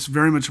friends who it's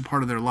very much a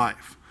part of their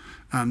life.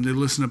 They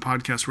listen to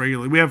podcasts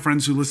regularly. We have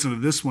friends who listen to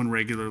this one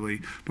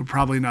regularly, but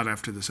probably not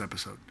after this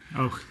episode.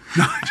 Oh.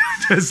 No,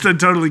 just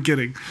totally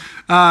kidding.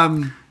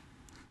 And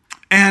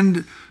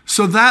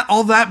so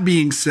all that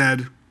being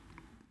said,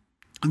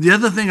 the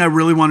other thing I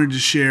really wanted to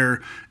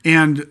share,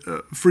 and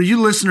for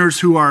you listeners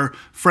who are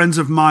friends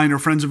of mine or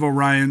friends of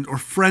Orion or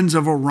friends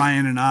of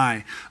Orion and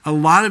I, a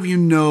lot of you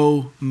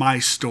know my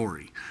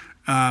story.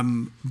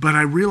 But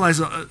I realize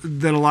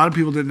that a lot of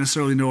people didn't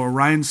necessarily know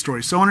Orion's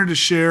story. So I wanted to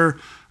share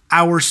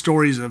our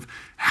stories of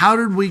how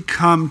did we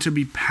come to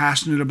be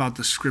passionate about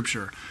the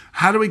scripture?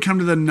 How do we come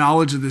to the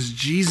knowledge of this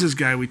Jesus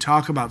guy we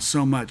talk about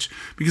so much?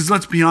 Because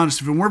let's be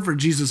honest, if it weren't for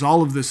Jesus,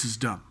 all of this is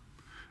dumb.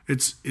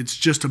 It's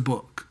just a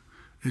book.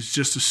 It's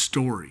just a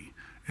story.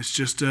 It's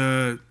just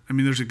there's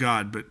a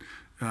God, but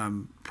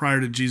prior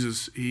to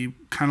Jesus, he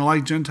kind of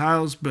liked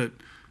Gentiles, but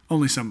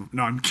only some.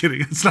 No, I'm kidding.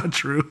 It's not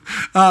true.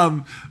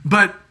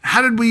 But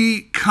how did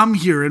we come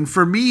here? And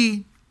for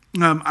me,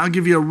 I'll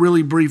give you a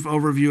really brief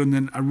overview, and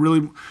then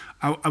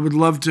I would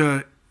love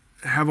to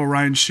have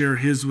Orion share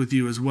his with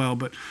you as well.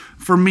 But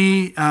for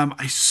me,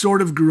 I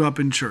sort of grew up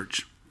in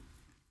church.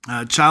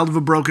 Child of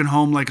a broken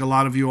home, like a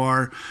lot of you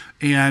are,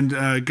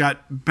 and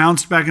got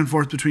bounced back and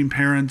forth between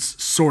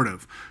parents, sort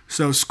of.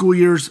 So school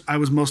years, I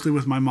was mostly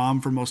with my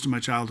mom for most of my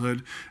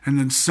childhood, and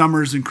then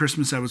summers and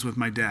Christmas, I was with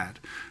my dad.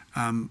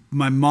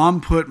 My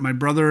mom put my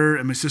brother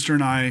and my sister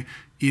and I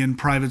in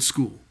private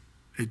school.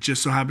 It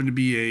just so happened to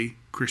be a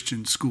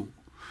Christian school.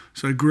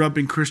 So I grew up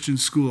in Christian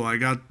school. I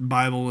got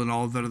Bible and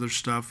all of that other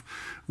stuff.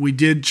 We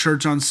did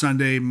church on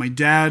Sunday. My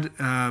dad,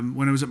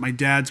 when I was at my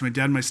dad's, my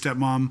dad and my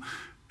stepmom,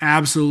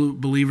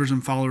 absolute believers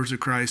and followers of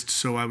Christ.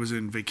 So I was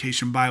in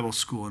vacation Bible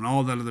school and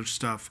all that other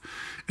stuff.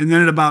 And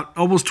then at about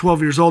almost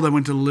 12 years old, I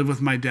went to live with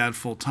my dad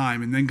full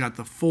time and then got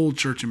the full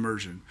church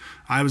immersion.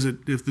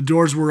 If the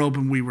doors were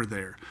open, we were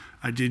there.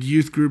 I did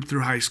youth group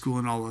through high school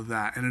and all of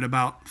that. And at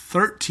about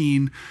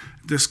 13,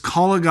 this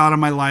call of God in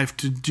my life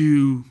to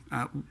do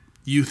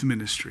youth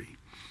ministry.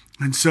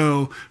 And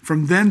so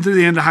from then through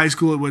the end of high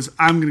school, it was,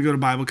 I'm going to go to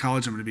Bible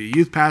college. I'm going to be a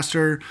youth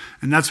pastor,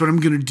 and that's what I'm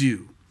going to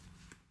do.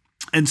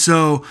 And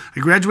so I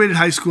graduated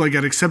high school. I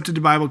got accepted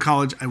to Bible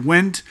college. I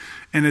went,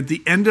 and at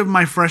the end of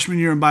my freshman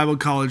year in Bible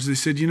college, they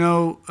said,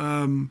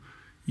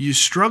 you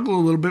struggle a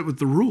little bit with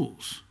the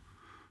rules.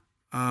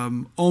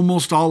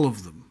 Almost all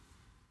of them.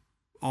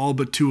 All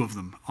but 2 of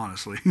them,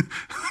 honestly.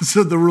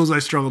 So the rules I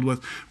struggled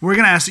with. We're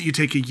going to ask that you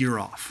take a year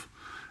off.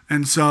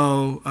 And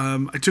so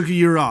I took a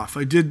year off.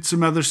 I did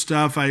some other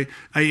stuff. I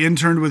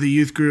interned with a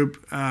youth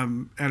group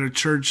at a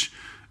church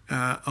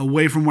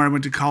away from where I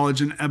went to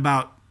college. And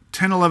about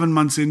 10, 11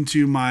 months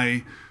into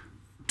my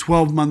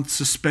 12-month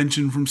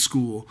suspension from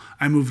school,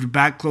 I moved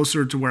back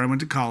closer to where I went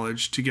to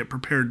college to get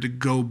prepared to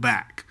go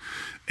back.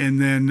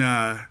 And then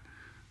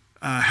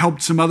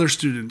helped some other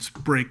students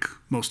break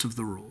most of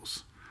the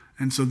rules.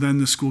 And so then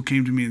the school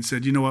came to me and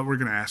said, you know what, we're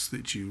going to ask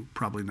that you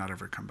probably not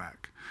ever come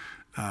back.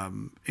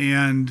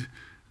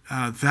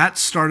 That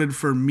started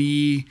for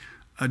me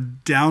a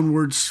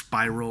downward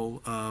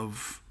spiral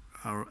of,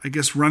 I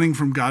guess running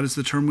from God is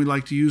the term we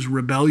like to use,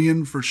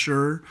 rebellion for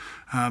sure.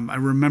 I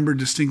remember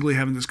distinctly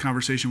having this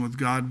conversation with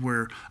God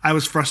where I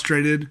was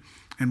frustrated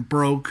and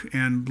broke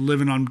and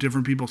living on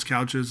different people's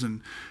couches,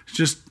 and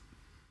just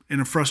in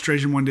a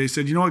frustration one day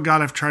said, you know what,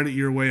 God, I've tried it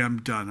your way. I'm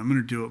done. I'm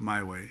going to do it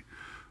my way,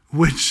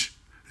 which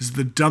is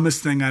the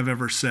dumbest thing I've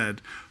ever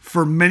said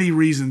for many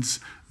reasons,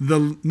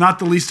 not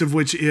the least of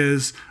which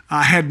is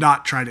I had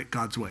not tried it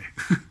God's way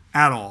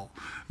at all.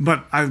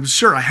 But I'm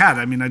sure I had.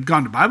 I mean, I'd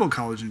gone to Bible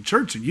college and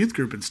church and youth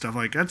group and stuff.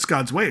 Like, that's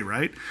God's way,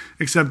 right?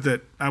 Except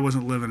that I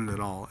wasn't living it at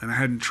all, and I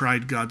hadn't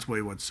tried God's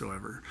way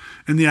whatsoever.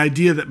 And the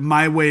idea that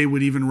my way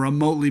would even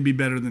remotely be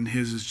better than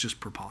his is just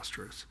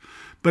preposterous.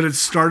 But it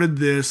started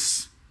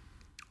this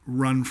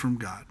run from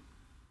God.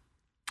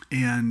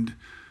 And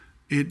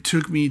it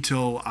took me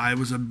till I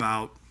was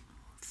about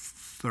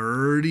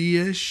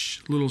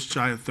 30-ish, a little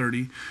shy of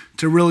 30,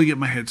 to really get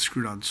my head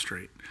screwed on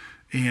straight.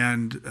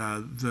 And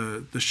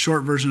the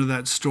short version of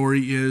that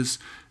story is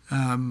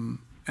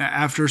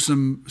after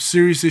some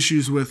serious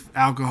issues with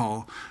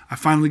alcohol, I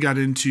finally got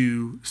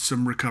into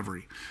some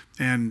recovery.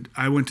 And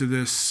I went to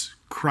this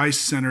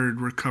Christ-centered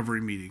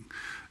recovery meeting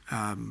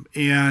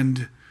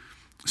and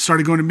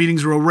started going to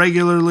meetings real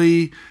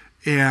regularly.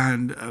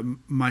 And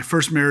my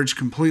first marriage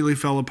completely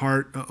fell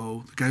apart.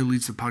 The guy who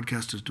leads the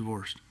podcast is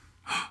divorced.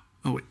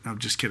 Oh, wait, I'm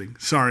just kidding.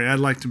 Sorry,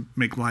 I'd like to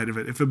make light of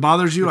it. If it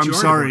bothers you, I'm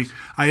sorry.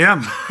 I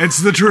am. It's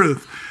the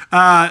truth.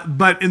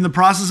 But in the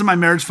process of my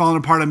marriage falling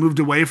apart, I moved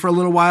away for a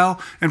little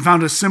while and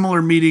found a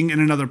similar meeting in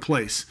another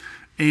place.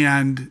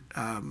 And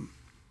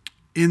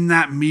in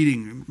that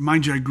meeting,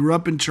 mind you, I grew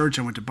up in church.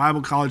 I went to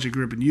Bible college. I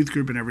grew up in youth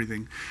group and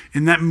everything.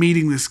 In that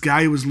meeting, this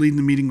guy who was leading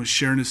the meeting was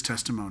sharing his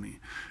testimony.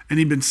 And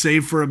he'd been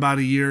saved for about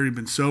a year. He'd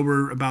been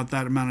sober about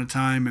that amount of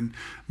time. And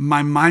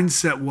my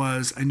mindset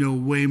was, I know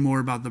way more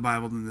about the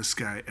Bible than this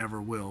guy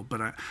ever will.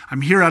 But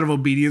I'm here out of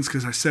obedience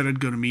because I said I'd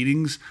go to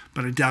meetings,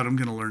 but I doubt I'm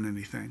going to learn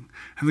anything.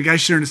 And the guy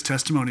sharing his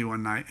testimony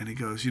one night, and he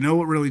goes, you know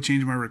what really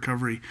changed my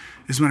recovery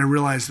is when I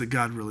realized that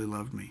God really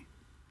loved me.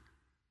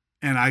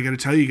 And I got to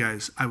tell you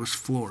guys, I was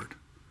floored.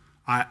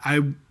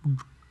 I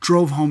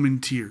drove home in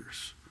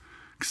tears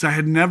because it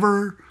had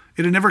never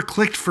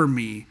clicked for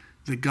me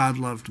that God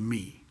loved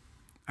me.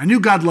 I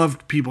knew God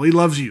loved people. He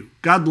loves you.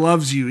 God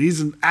loves you.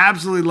 He's an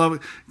absolutely loving.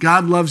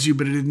 God loves you,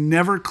 but it had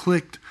never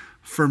clicked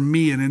for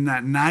me. And in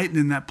that night and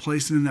in that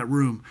place and in that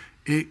room,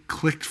 it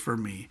clicked for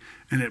me.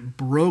 And it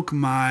broke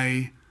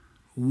my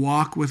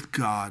walk with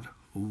God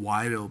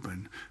wide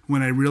open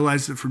when I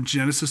realized that from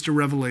Genesis to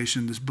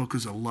Revelation, this book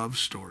is a love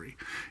story.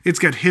 It's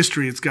got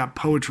history, it's got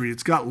poetry,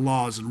 it's got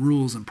laws and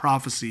rules and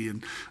prophecy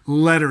and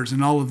letters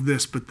and all of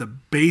this, but the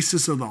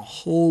basis of the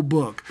whole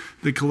book,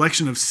 the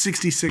collection of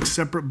 66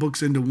 separate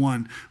books into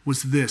one,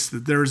 was this,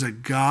 that there is a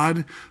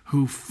God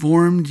who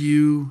formed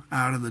you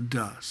out of the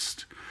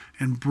dust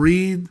and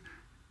breathed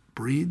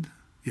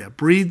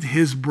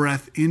his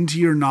breath into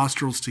your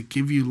nostrils to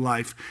give you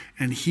life,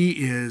 and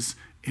he is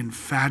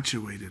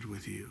infatuated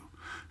with you.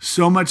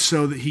 So much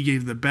so that he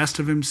gave the best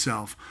of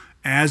himself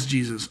as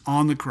Jesus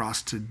on the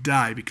cross to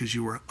die because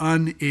you were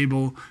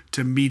unable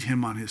to meet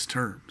him on his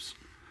terms.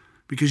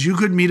 Because you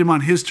couldn't meet him on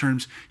his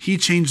terms, he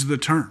changed the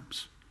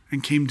terms.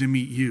 and came to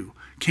meet you,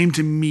 came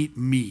to meet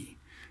me.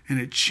 And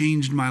it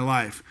changed my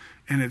life.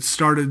 And it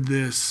started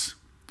this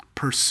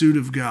pursuit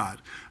of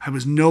God. I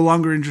was no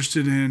longer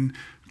interested in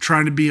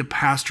trying to be a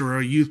pastor or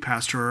a youth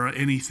pastor or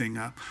anything.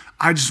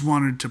 I just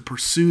wanted to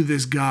pursue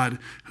this God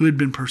who had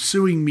been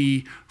pursuing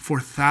me for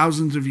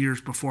thousands of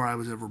years before I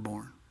was ever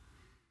born.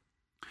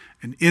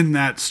 And in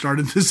that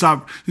started these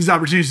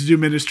opportunities to do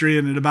ministry.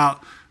 And at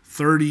about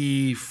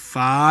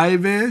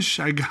 35-ish,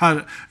 I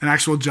got an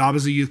actual job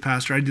as a youth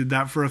pastor. I did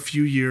that for a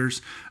few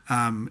years.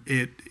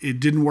 It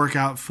didn't work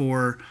out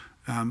for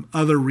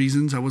other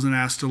reasons. I wasn't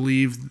asked to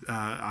leave.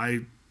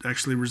 I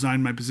actually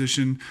resigned my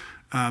position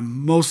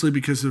mostly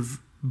because of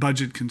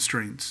budget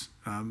constraints,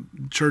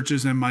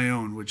 churches and my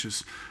own, which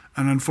is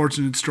an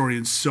unfortunate story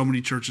in so many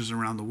churches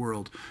around the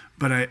world.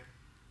 But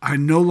I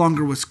no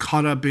longer was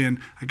caught up in,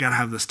 I got to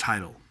have this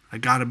title. I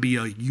got to be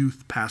a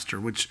youth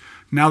pastor, which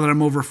now that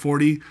I'm over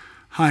 40,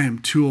 I am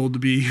too old to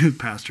be a youth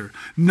pastor.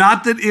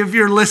 Not that if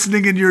you're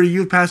listening and you're a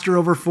youth pastor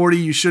over 40,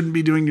 you shouldn't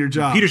be doing your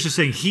job. Peter's just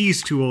saying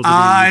he's too old to be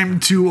I'm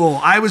too old.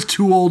 I was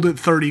too old at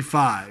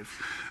 35.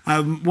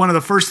 One of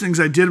the first things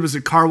I did was a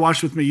car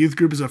wash with my youth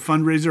group as a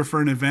fundraiser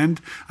for an event.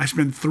 I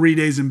spent 3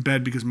 days in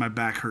bed because my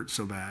back hurt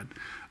so bad.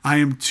 I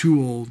am too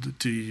old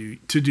to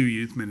do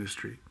youth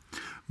ministry.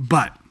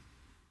 But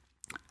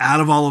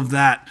out of all of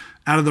that,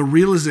 out of the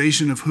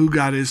realization of who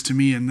God is to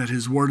me and that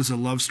his word is a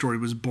love story,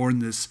 was born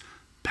this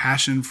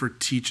passion for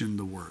teaching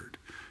the word.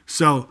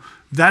 So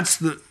that's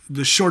the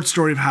short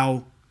story of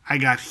how I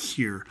got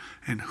here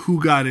and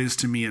who God is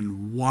to me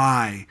and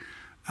why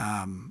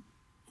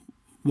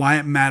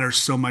it matters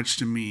so much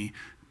to me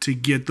to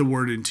get the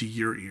word into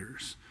your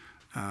ears.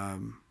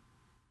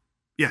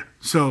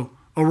 So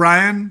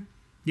Orion.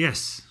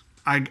 Yes.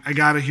 I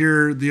got to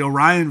hear the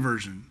Orion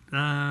version.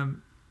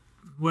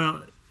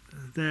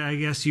 I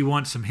guess you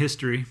want some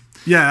history.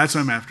 Yeah, that's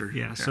what I'm after.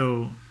 Yeah.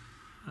 So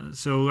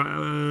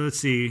let's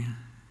see.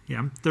 Yeah,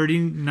 I'm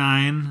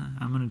 39.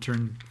 I'm going to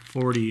turn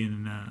 40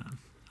 in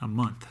a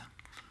month.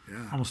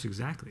 Yeah. Almost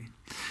exactly.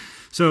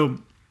 So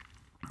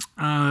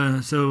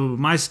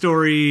my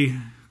story,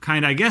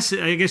 kind of, I guess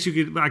I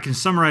can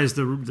summarize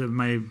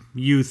my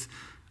youth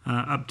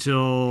up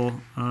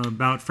till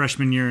about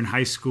freshman year in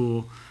high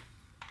school,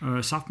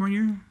 sophomore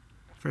year,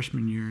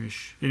 freshman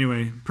year-ish.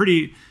 Anyway,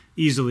 pretty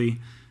easily.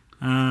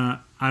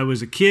 I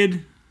was a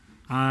kid.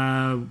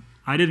 I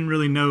didn't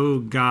really know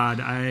God.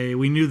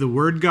 We knew the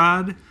word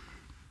God.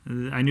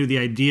 I knew the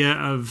idea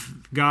of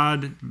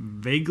God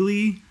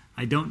vaguely.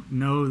 I don't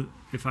know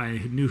if I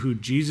knew who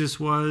Jesus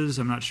was.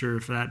 I'm not sure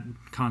if that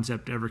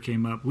concept ever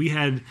came up. We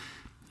had,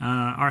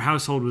 our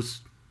household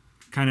was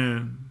kind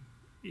of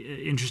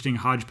interesting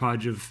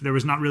hodgepodge of, there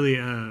was not really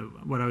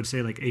what I would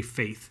say like a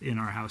faith in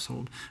our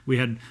household. We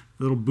had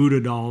little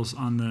Buddha dolls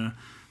on the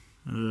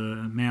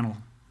mantle,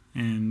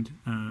 and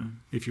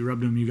if you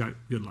rubbed them, you got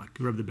good luck.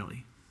 You rubbed the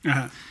belly.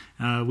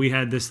 Uh-huh. We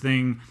had this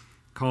thing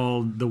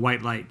called the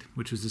white light,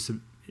 which was this,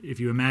 if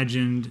you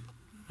imagined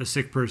a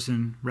sick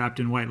person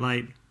wrapped in white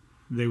light,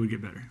 they would get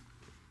better.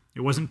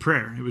 It wasn't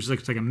prayer. It was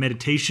like a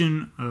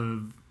meditation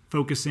of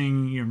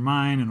focusing your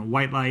mind in a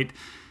white light.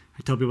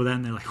 I tell people that,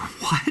 and they're like,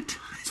 "What?"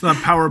 It's not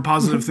power of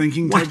positive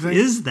thinking type thing. What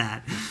is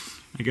that?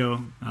 I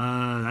go,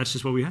 "That's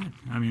just what we had."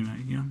 I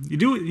mean, you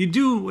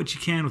do what you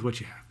can with what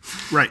you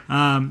have. Right.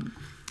 No.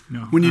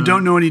 When you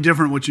don't know any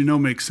different, what you know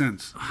makes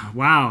sense.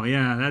 Wow.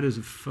 Yeah, that is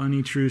a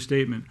funny, true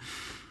statement.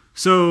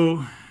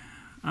 So,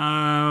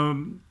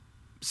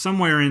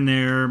 somewhere in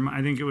there,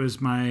 I think it was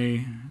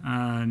my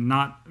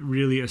not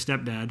really a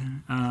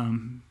stepdad.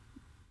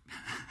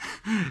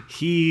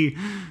 He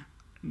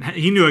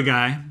knew a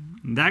guy.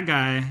 That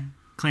guy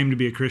claimed to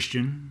be a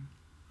Christian.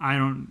 I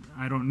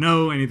don't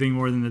know anything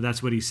more than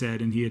that's what he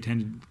said, and he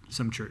attended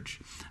some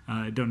church.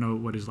 I don't know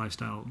what his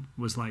lifestyle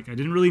was like. I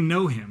didn't really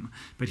know him,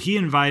 but he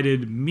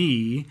invited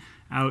me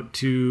out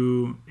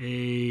to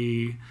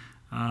a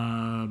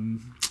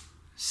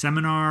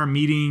seminar,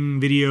 meeting,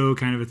 video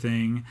kind of a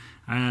thing.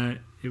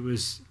 It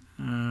was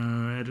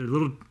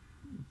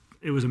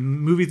it was a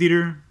movie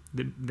theater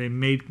that they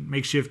made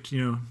makeshift,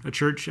 a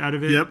church out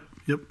of it.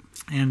 Yep.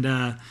 And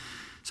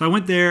so I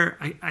went there.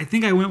 I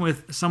think I went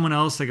with someone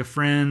else, like a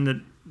friend that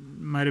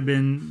might have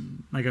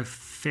been like a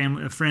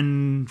family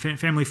friend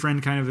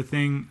kind of a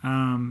thing.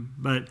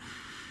 But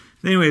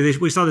anyway,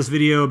 we saw this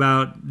video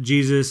about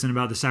Jesus and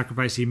about the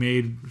sacrifice he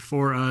made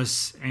for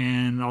us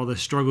and all the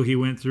struggle he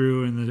went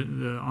through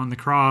and the on the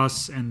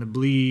cross and the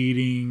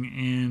bleeding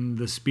and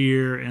the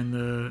spear and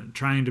the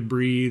trying to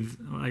breathe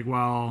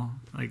while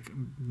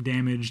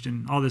damaged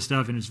and all this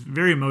stuff. And it's a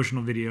very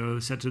emotional video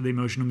set to the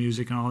emotional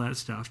music and all that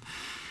stuff.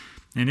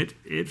 And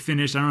it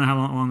finished, I don't know how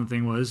long the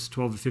thing was,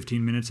 12 to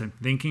 15 minutes, I'm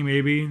thinking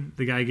maybe.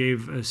 The guy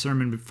gave a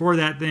sermon before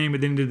that thing,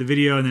 but then did the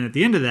video. And then at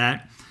the end of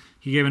that,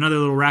 he gave another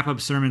little wrap-up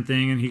sermon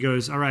thing, and he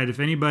goes, all right, if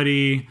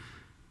anybody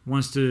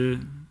wants to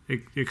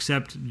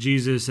accept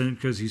Jesus, and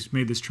because he's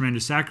made this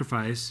tremendous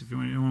sacrifice, if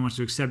anyone wants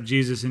to accept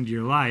Jesus into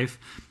your life,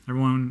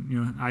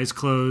 everyone, eyes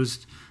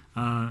closed,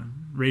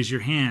 raise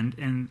your hand.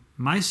 And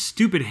my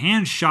stupid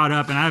hand shot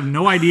up, and I have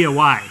no idea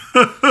why.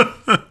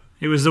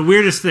 It was the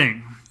weirdest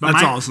thing. But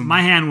That's awesome.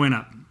 My hand went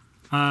up.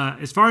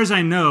 As far as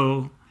I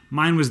know,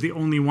 mine was the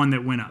only one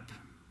that went up.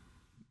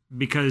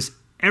 Because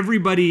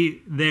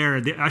everybody there,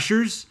 the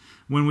ushers,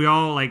 when we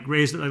all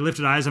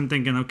lifted eyes, I'm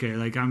thinking, okay,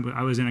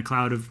 I was in a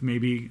cloud of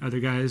maybe other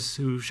guys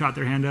who shot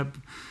their hand up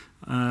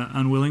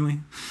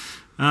unwillingly.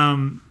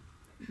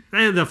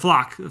 The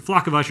flock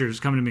of ushers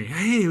come to me.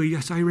 Hey, I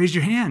saw you raised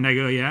your hand. I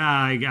go,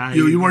 yeah.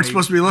 You weren't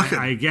supposed to be looking.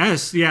 I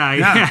guess, yeah.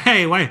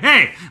 Hey,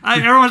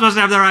 everyone's supposed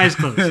to have their eyes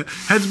closed.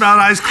 Heads bowed,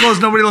 eyes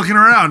closed, nobody looking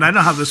around. I know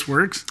how this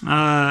works.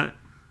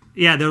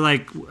 Yeah, they're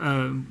like,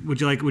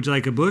 would you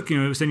like a book?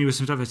 Send you with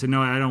some stuff. I said,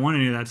 no, I don't want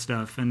any of that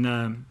stuff.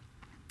 And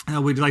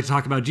would you like to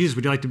talk about Jesus?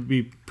 Would you like to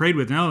be prayed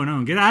with?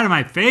 No, get out of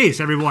my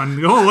face,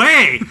 everyone. Go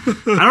away.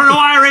 I don't know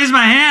why I raised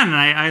my hand. And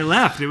I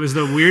left. It was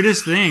the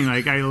weirdest thing.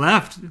 I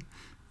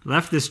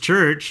left this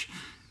church,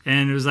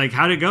 and it was like,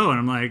 how'd it go? And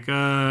I'm like,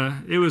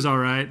 it was all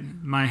right.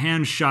 My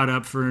hand shot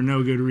up for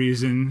no good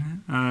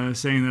reason,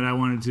 saying that I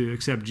wanted to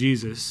accept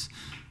Jesus.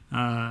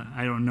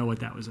 I don't know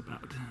what that was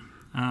about.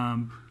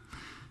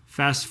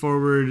 Fast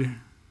forward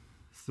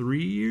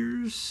 3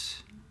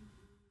 years.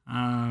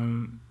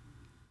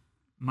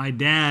 My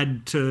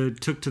dad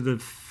took to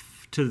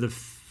the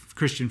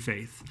Christian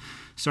faith.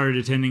 Started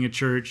attending a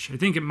church. I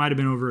think it might have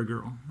been over a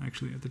girl,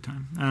 actually, at the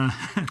time.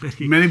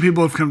 Many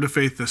people have come to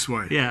faith this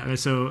way. Yeah,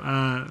 so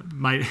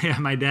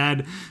my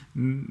dad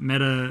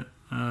met a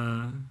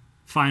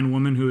fine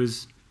woman who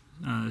has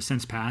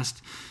since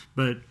passed,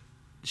 but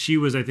she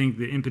was, I think,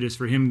 the impetus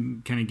for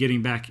him kind of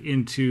getting back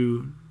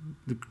into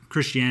the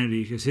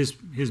Christianity, because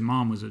his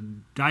mom was a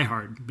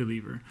diehard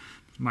believer,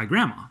 my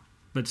grandma.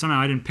 But somehow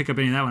I didn't pick up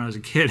any of that when I was a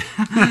kid.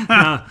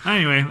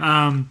 Anyway,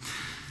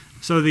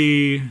 so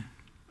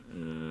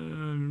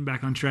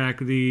back on track.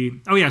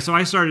 So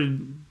I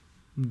started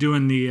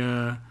doing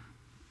the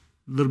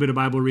little bit of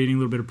Bible reading, a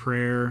little bit of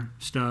prayer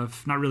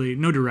stuff. Not really,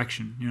 no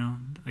direction.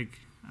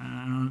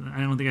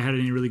 I don't think I had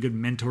any really good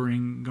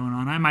mentoring going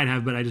on. I might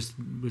have, but I just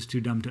was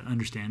too dumb to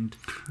understand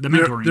the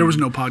mentoring. There was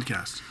no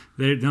podcast.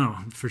 No,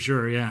 for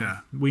sure. Yeah,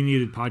 we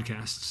needed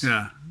podcasts.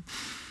 Yeah,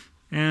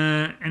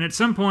 and at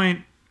some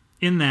point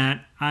in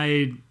that,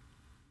 I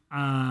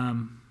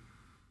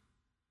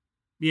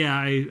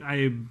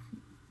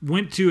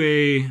went to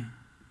a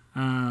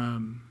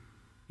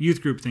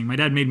youth group thing. My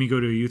dad made me go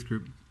to a youth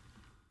group,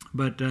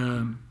 but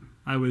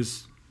I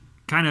was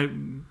kind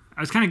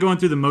of going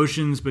through the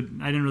motions, but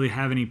I didn't really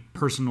have any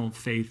personal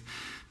faith.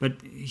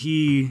 But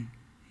he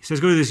says,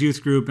 go to this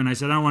youth group, and I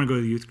said, I don't want to go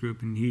to the youth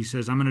group. And he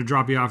says, I'm going to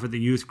drop you off at the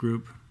youth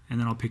group, and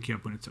then I'll pick you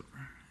up when it's over.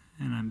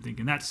 And I'm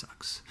thinking, that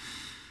sucks,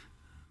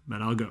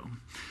 but I'll go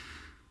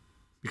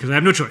because I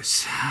have no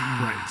choice.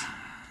 Right?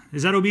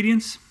 Is that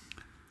obedience?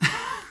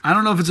 I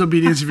don't know if it's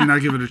obedience if you're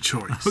not given a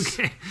choice.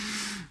 Okay.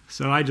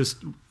 So I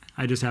just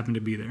happened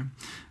to be there.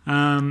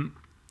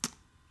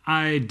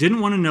 I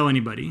didn't want to know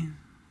anybody,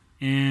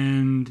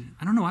 and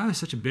I don't know why I was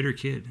such a bitter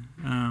kid.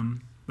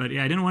 But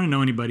yeah, I didn't want to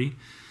know anybody.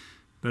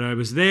 But I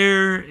was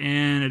there,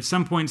 and at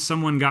some point,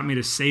 someone got me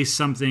to say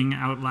something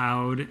out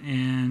loud,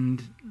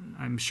 and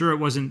I'm sure I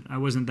wasn't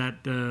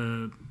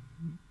that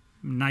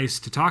nice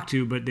to talk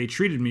to, but they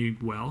treated me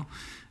well,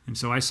 and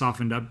so I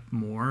softened up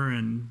more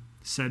and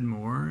said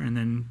more, and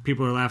then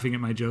people are laughing at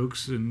my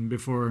jokes, and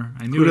before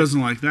I knew Who doesn't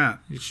like that?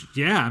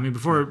 Yeah, I mean,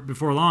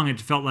 before long,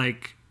 it felt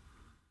like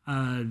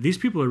these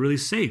people are really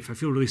safe. I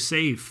feel really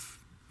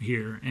safe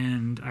here,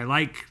 and I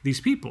like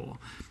these people.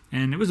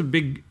 And it was a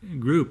big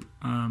group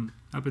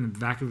up in the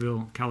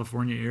Vacaville,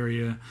 California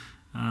area.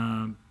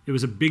 It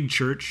was a big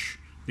church.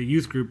 The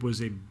youth group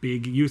was a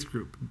big youth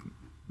group.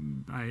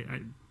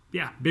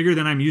 Bigger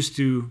than I'm used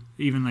to,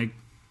 even like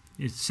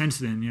since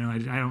then. I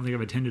don't think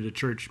I've attended a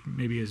church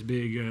maybe as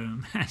big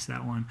as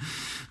that one.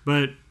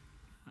 But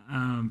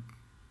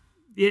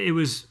it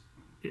was,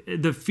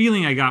 the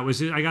feeling I got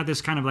was I got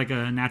this kind of like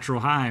a natural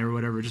high or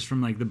whatever, just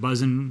from like the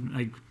buzzing,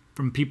 like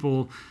from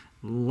people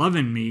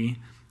loving me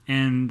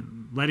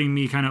and letting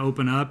me kind of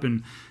open up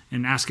and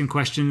asking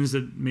questions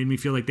that made me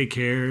feel like they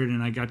cared,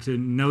 and I got to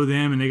know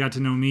them and they got to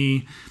know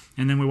me.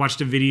 And then we watched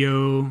a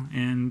video,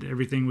 and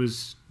everything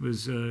was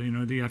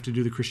you have to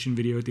do the Christian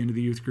video at the end of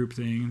the youth group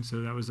thing, and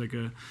so that was like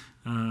a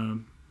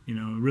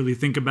really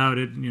think about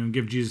it,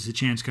 give Jesus a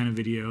chance kind of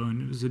video.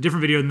 And it was a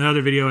different video than the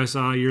other video I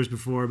saw years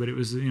before, but it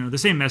was the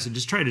same message,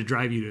 just try to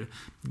drive you to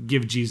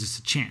give Jesus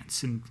a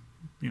chance and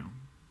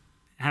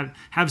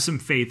have some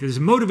faith. It's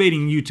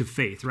motivating you to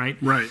faith, right?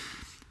 Right.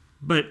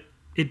 But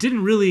it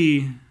didn't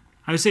really,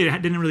 I would say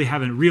it didn't really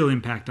have a real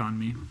impact on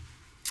me.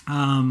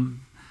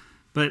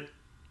 But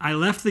I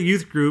left the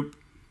youth group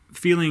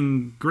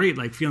feeling great,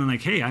 feeling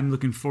like, hey, I'm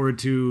looking forward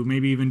to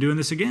maybe even doing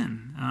this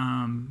again.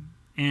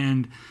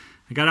 And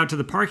I got out to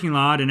the parking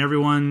lot, and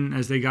everyone,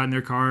 as they got in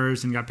their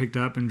cars and got picked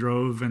up and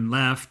drove and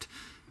left,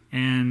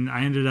 and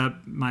I ended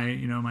up,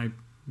 my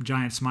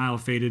giant smile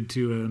faded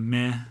to a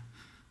meh,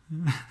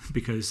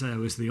 because I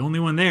was the only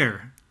one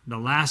there. The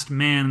last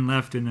man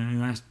left, the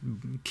last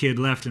kid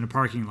left in a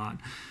parking lot.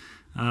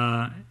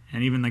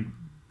 And even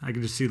I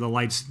could just see the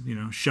lights,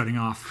 shutting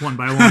off one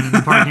by one in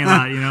the parking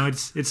lot.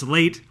 It's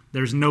late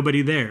There's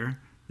nobody there.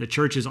 The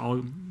church is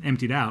all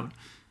emptied out.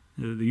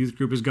 The youth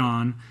group is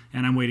gone,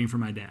 and I'm waiting for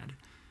my dad.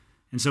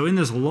 And so in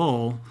this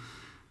lull,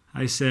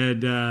 I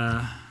said,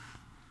 well,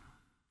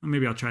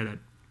 maybe I'll try that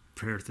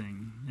prayer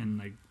thing and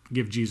like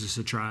give Jesus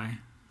a try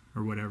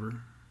or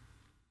whatever.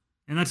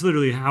 And that's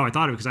literally how I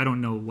thought of it, because I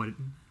don't know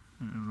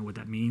what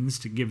that means,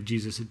 to give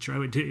Jesus a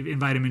try, to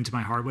invite him into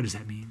my heart. What does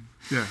that mean?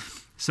 Yeah.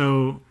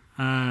 So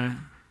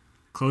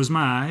closed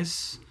my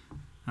eyes.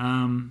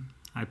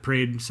 I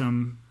prayed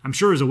some, I'm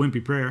sure it was a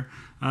wimpy prayer.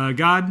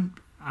 God,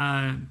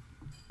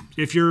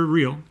 if you're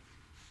real,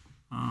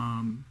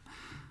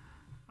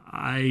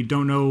 I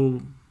don't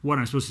know what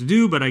I'm supposed to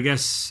do, but I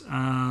guess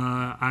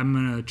I'm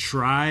going to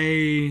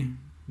try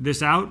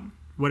this out,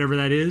 whatever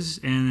that is,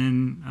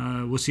 and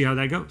then we'll see how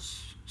that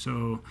goes.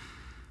 So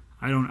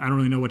I don't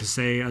really know what to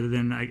say other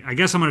than I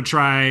guess I'm going to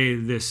try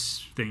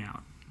this thing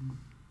out.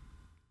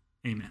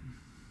 Amen.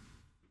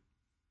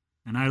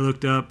 And I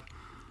looked up.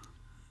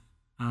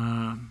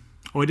 I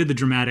did the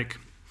dramatic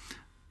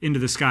into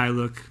the sky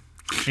look.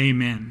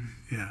 Amen.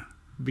 Yeah.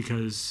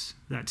 Because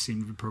that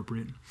seemed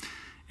appropriate.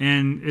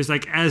 And it's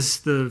like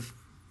as the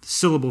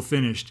syllable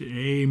finished,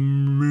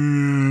 amen,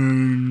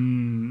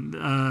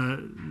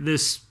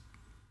 this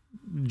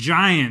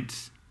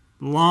giant,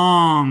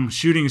 long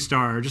shooting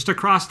star just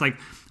across, like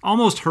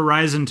almost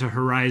horizon to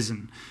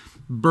horizon,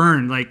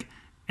 burned, like,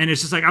 and it's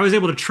just like I was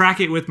able to track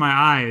it with my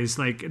eyes.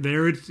 Like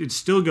there, it's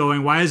still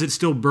going. Why is it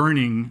still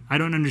burning? I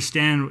don't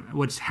understand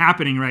what's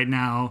happening right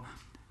now.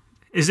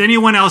 Is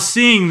anyone else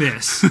seeing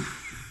this?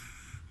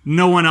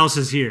 No one else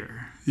is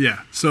here.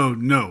 Yeah. So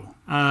no.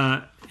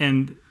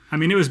 And I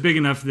mean, it was big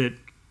enough that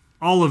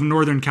all of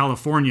Northern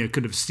California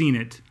could have seen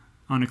it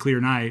on a clear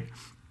night.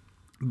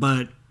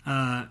 But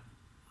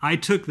I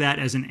took that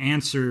as an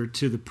answer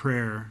to the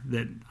prayer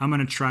that I'm going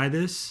to try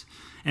this.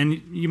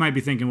 And you might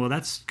be thinking, well,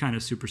 that's kind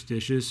of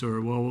superstitious,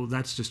 or, well,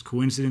 that's just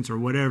coincidence or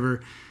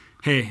whatever.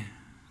 Hey,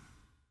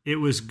 it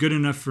was good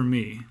enough for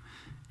me.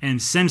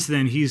 And since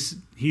then, he's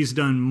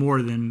done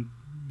more than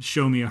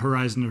show me a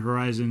horizon to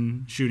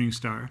horizon shooting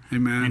star.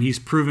 Amen. And he's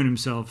proven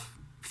himself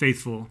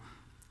faithful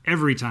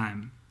every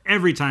time.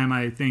 Every time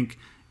I think,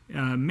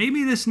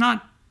 maybe this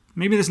not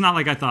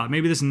like I thought.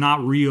 Maybe this is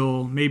not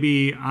real.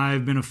 Maybe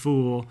I've been a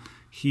fool.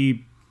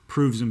 He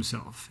proves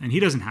himself, and he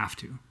doesn't have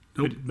to,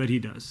 Nope. but he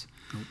does.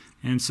 Nope.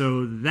 And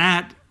so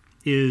that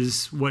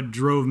is what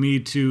drove me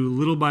to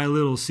little by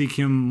little seek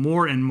him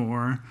more and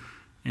more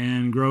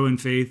and grow in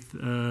faith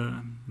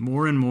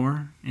more and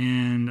more.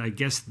 And I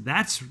guess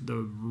that's the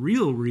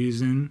real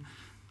reason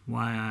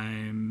why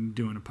I'm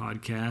doing a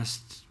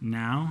podcast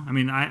now. I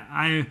mean,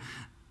 I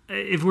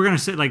if we're going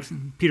to say, like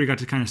Peter got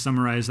to kind of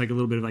summarize like a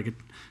little bit of like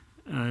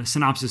a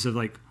synopsis of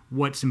like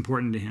what's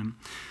important to him.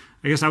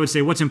 I guess I would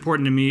say what's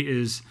important to me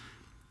is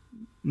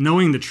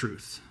knowing the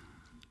truth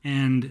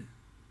and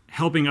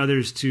helping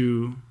others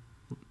to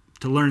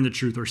learn the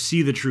truth or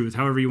see the truth,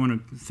 however you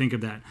want to think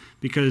of that,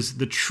 because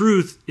the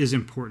truth is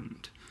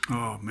important.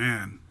 Oh,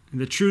 man.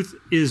 The truth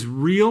is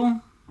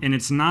real, and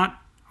it's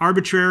not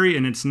arbitrary,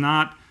 and it's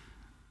not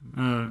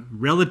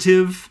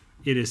relative.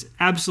 It is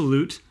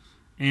absolute,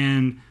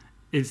 and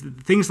it's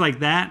things like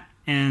that.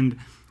 And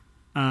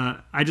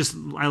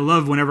I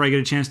love whenever I get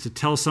a chance to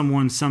tell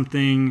someone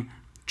something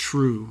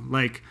true.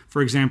 Like,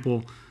 for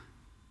example,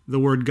 the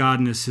word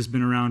godness has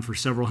been around for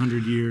several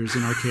hundred years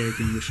in archaic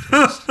English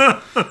text,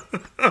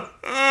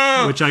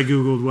 which I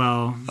Googled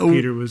while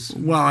Peter was...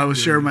 While I was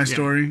sharing my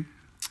story.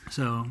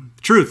 So,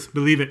 truth,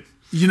 believe it.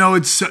 You know,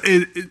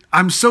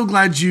 I'm so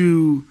glad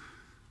you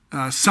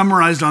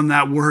summarized on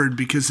that word,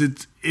 because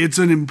it's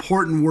an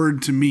important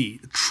word to me,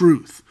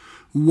 truth.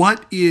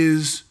 What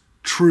is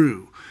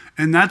true?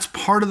 And that's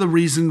part of the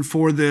reason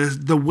for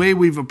the way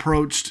we've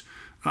approached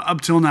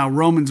up till now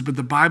Romans, but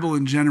the Bible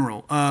in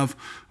general, of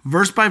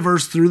verse by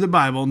verse through the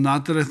Bible.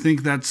 Not that I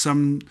think that's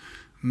some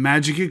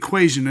magic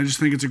equation. I just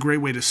think it's a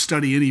great way to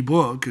study any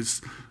book, is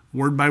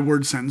word by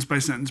word, sentence by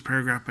sentence,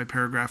 paragraph by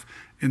paragraph.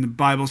 In the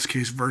Bible's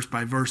case, verse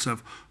by verse,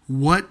 of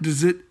what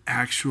does it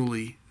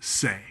actually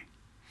say?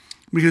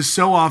 Because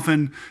so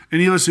often,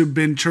 any of us who've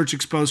been church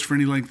exposed for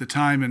any length of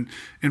time,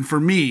 and for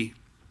me,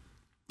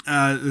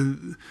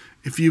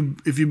 if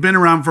you've been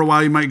around for a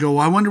while, you might go,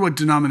 well, I wonder what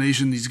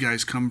denomination these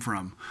guys come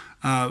from.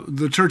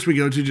 The church we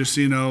go to, just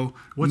so you know.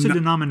 What's a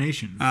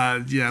denomination?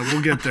 Yeah,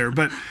 we'll get there.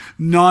 But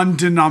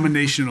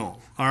non-denominational.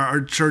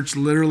 Our church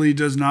literally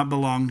does not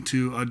belong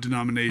to a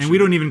denomination. And we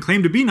don't even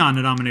claim to be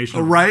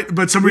non-denominational. Right?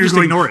 But somebody's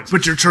going, ignore it.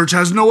 But your church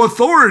has no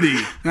authority.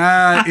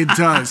 It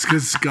does,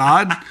 because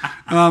God,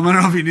 I don't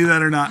know if you knew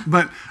that or not,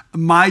 but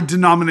my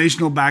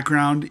denominational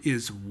background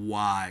is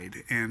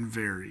wide and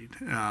varied.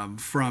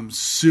 From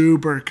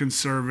super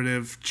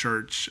conservative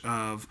church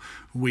of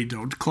we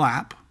don't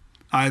clap,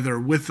 either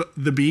with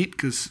the beat,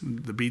 because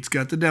the beat's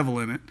got the devil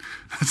in it.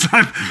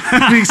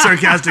 I'm being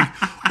sarcastic.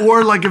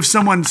 Or like if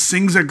someone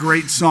sings a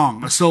great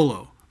song, a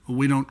solo,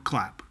 we don't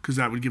clap, because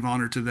that would give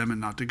honor to them and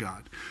not to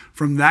God.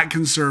 From that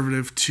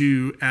conservative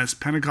to as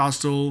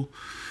Pentecostal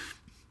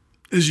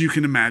as you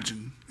can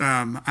imagine.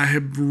 I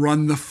have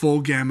run the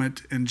full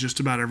gamut and just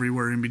about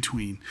everywhere in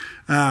between.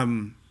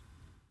 And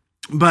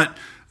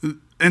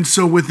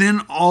so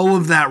within all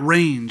of that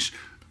range,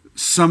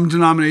 some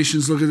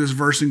denominations look at this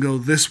verse and go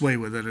this way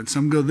with it, and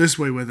some go this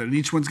way with it, and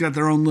each one's got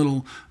their own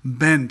little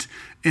bent.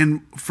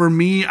 And for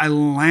me, I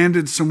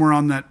landed somewhere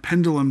on that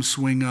pendulum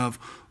swing of,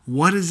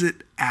 what does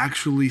it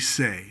actually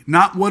say?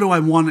 Not what do I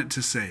want it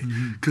to say?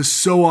 Because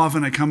so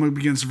often I come up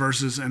against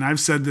verses, and I've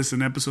said this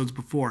in episodes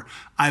before,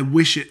 I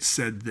wish it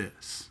said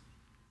this,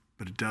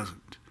 but it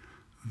doesn't.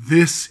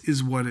 This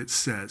is what it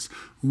says.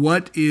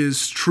 What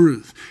is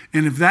truth?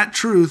 And if that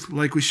truth,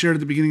 like we shared at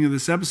the beginning of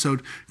this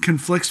episode,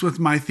 conflicts with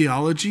my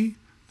theology,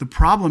 the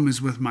problem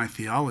is with my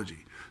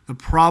theology. The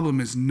problem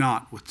is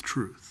not with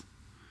truth.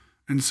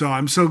 And so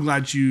I'm so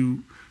glad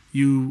you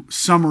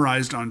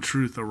summarized on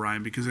truth,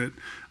 Orion, because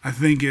I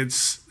think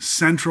it's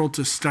central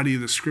to study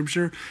of the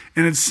scripture,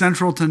 and it's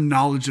central to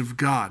knowledge of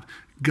God.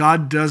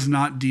 God does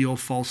not deal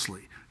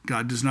falsely.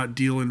 God does not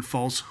deal in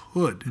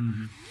falsehood.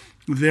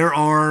 There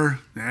are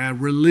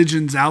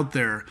religions out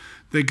there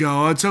that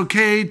go, it's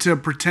okay to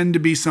pretend to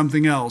be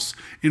something else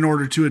in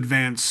order to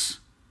advance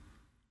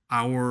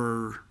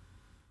our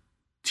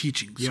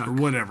teachings or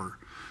whatever.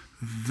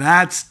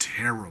 That's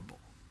terrible.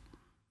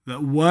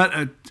 What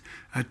a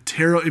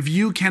terrible. If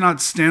you cannot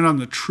stand on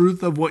the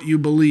truth of what you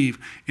believe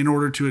in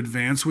order to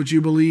advance what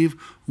you believe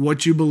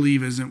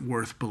isn't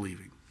worth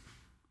believing.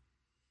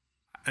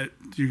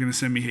 You're going to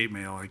send me hate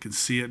mail. I can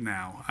see it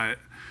now.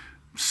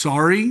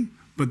 Sorry,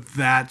 but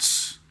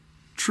that's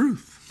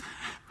truth.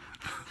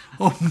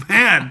 Oh,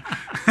 man.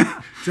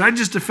 Did I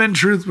just defend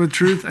truth with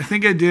truth? I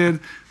think I did.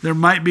 There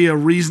might be a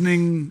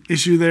reasoning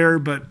issue there,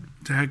 but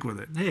to heck with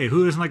it. Hey,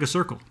 who doesn't like a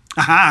circle?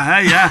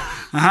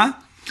 Yeah.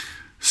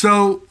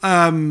 So,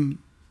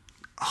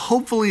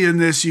 hopefully in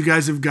this, you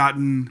guys have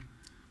gotten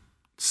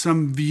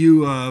some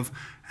view of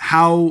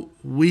how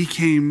we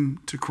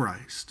came to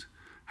Christ,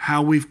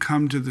 how we've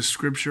come to the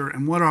scripture,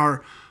 and what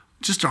our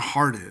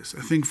heart is.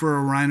 I think for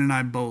Orion and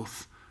I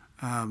both,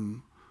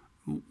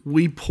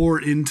 we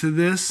pour into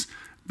this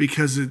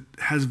because it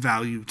has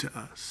value to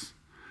us.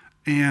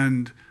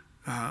 And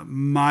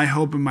my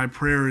hope and my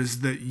prayer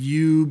is that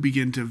you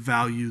begin to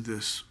value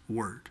this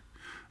word.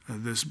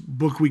 This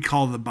book we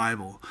call the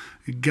Bible.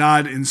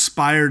 God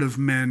inspired of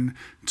men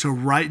to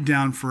write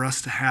down for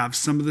us to have.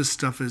 Some of this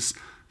stuff is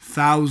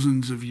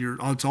thousands of years.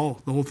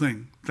 The whole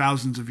thing,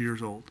 thousands of years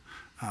old,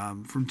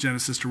 from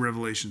Genesis to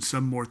Revelation.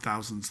 Some more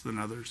thousands than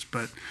others.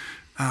 But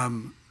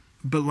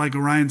like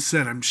Orion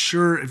said, I'm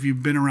sure if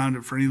you've been around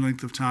it for any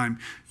length of time,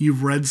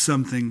 you've read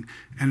something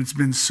and it's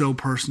been so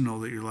personal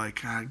that you're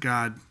like,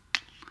 God,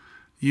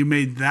 you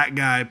made that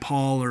guy,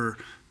 Paul or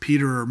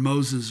Peter or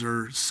Moses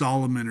or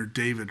Solomon or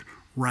David,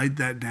 write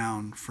that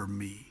down for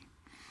me.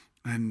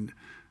 And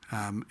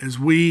as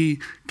we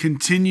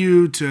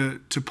continue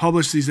to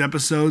publish these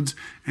episodes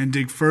and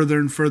dig further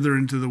and further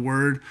into the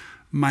Word,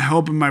 my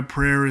hope and my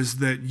prayer is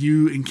that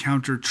you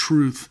encounter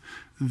truth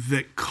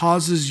that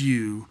causes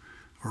you,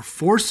 or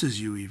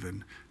forces you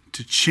even,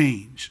 to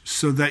change,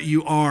 so that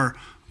you are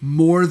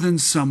more than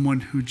someone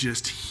who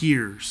just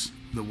hears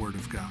the Word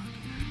of God.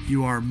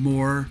 You are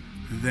more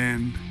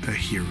than a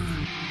hearer.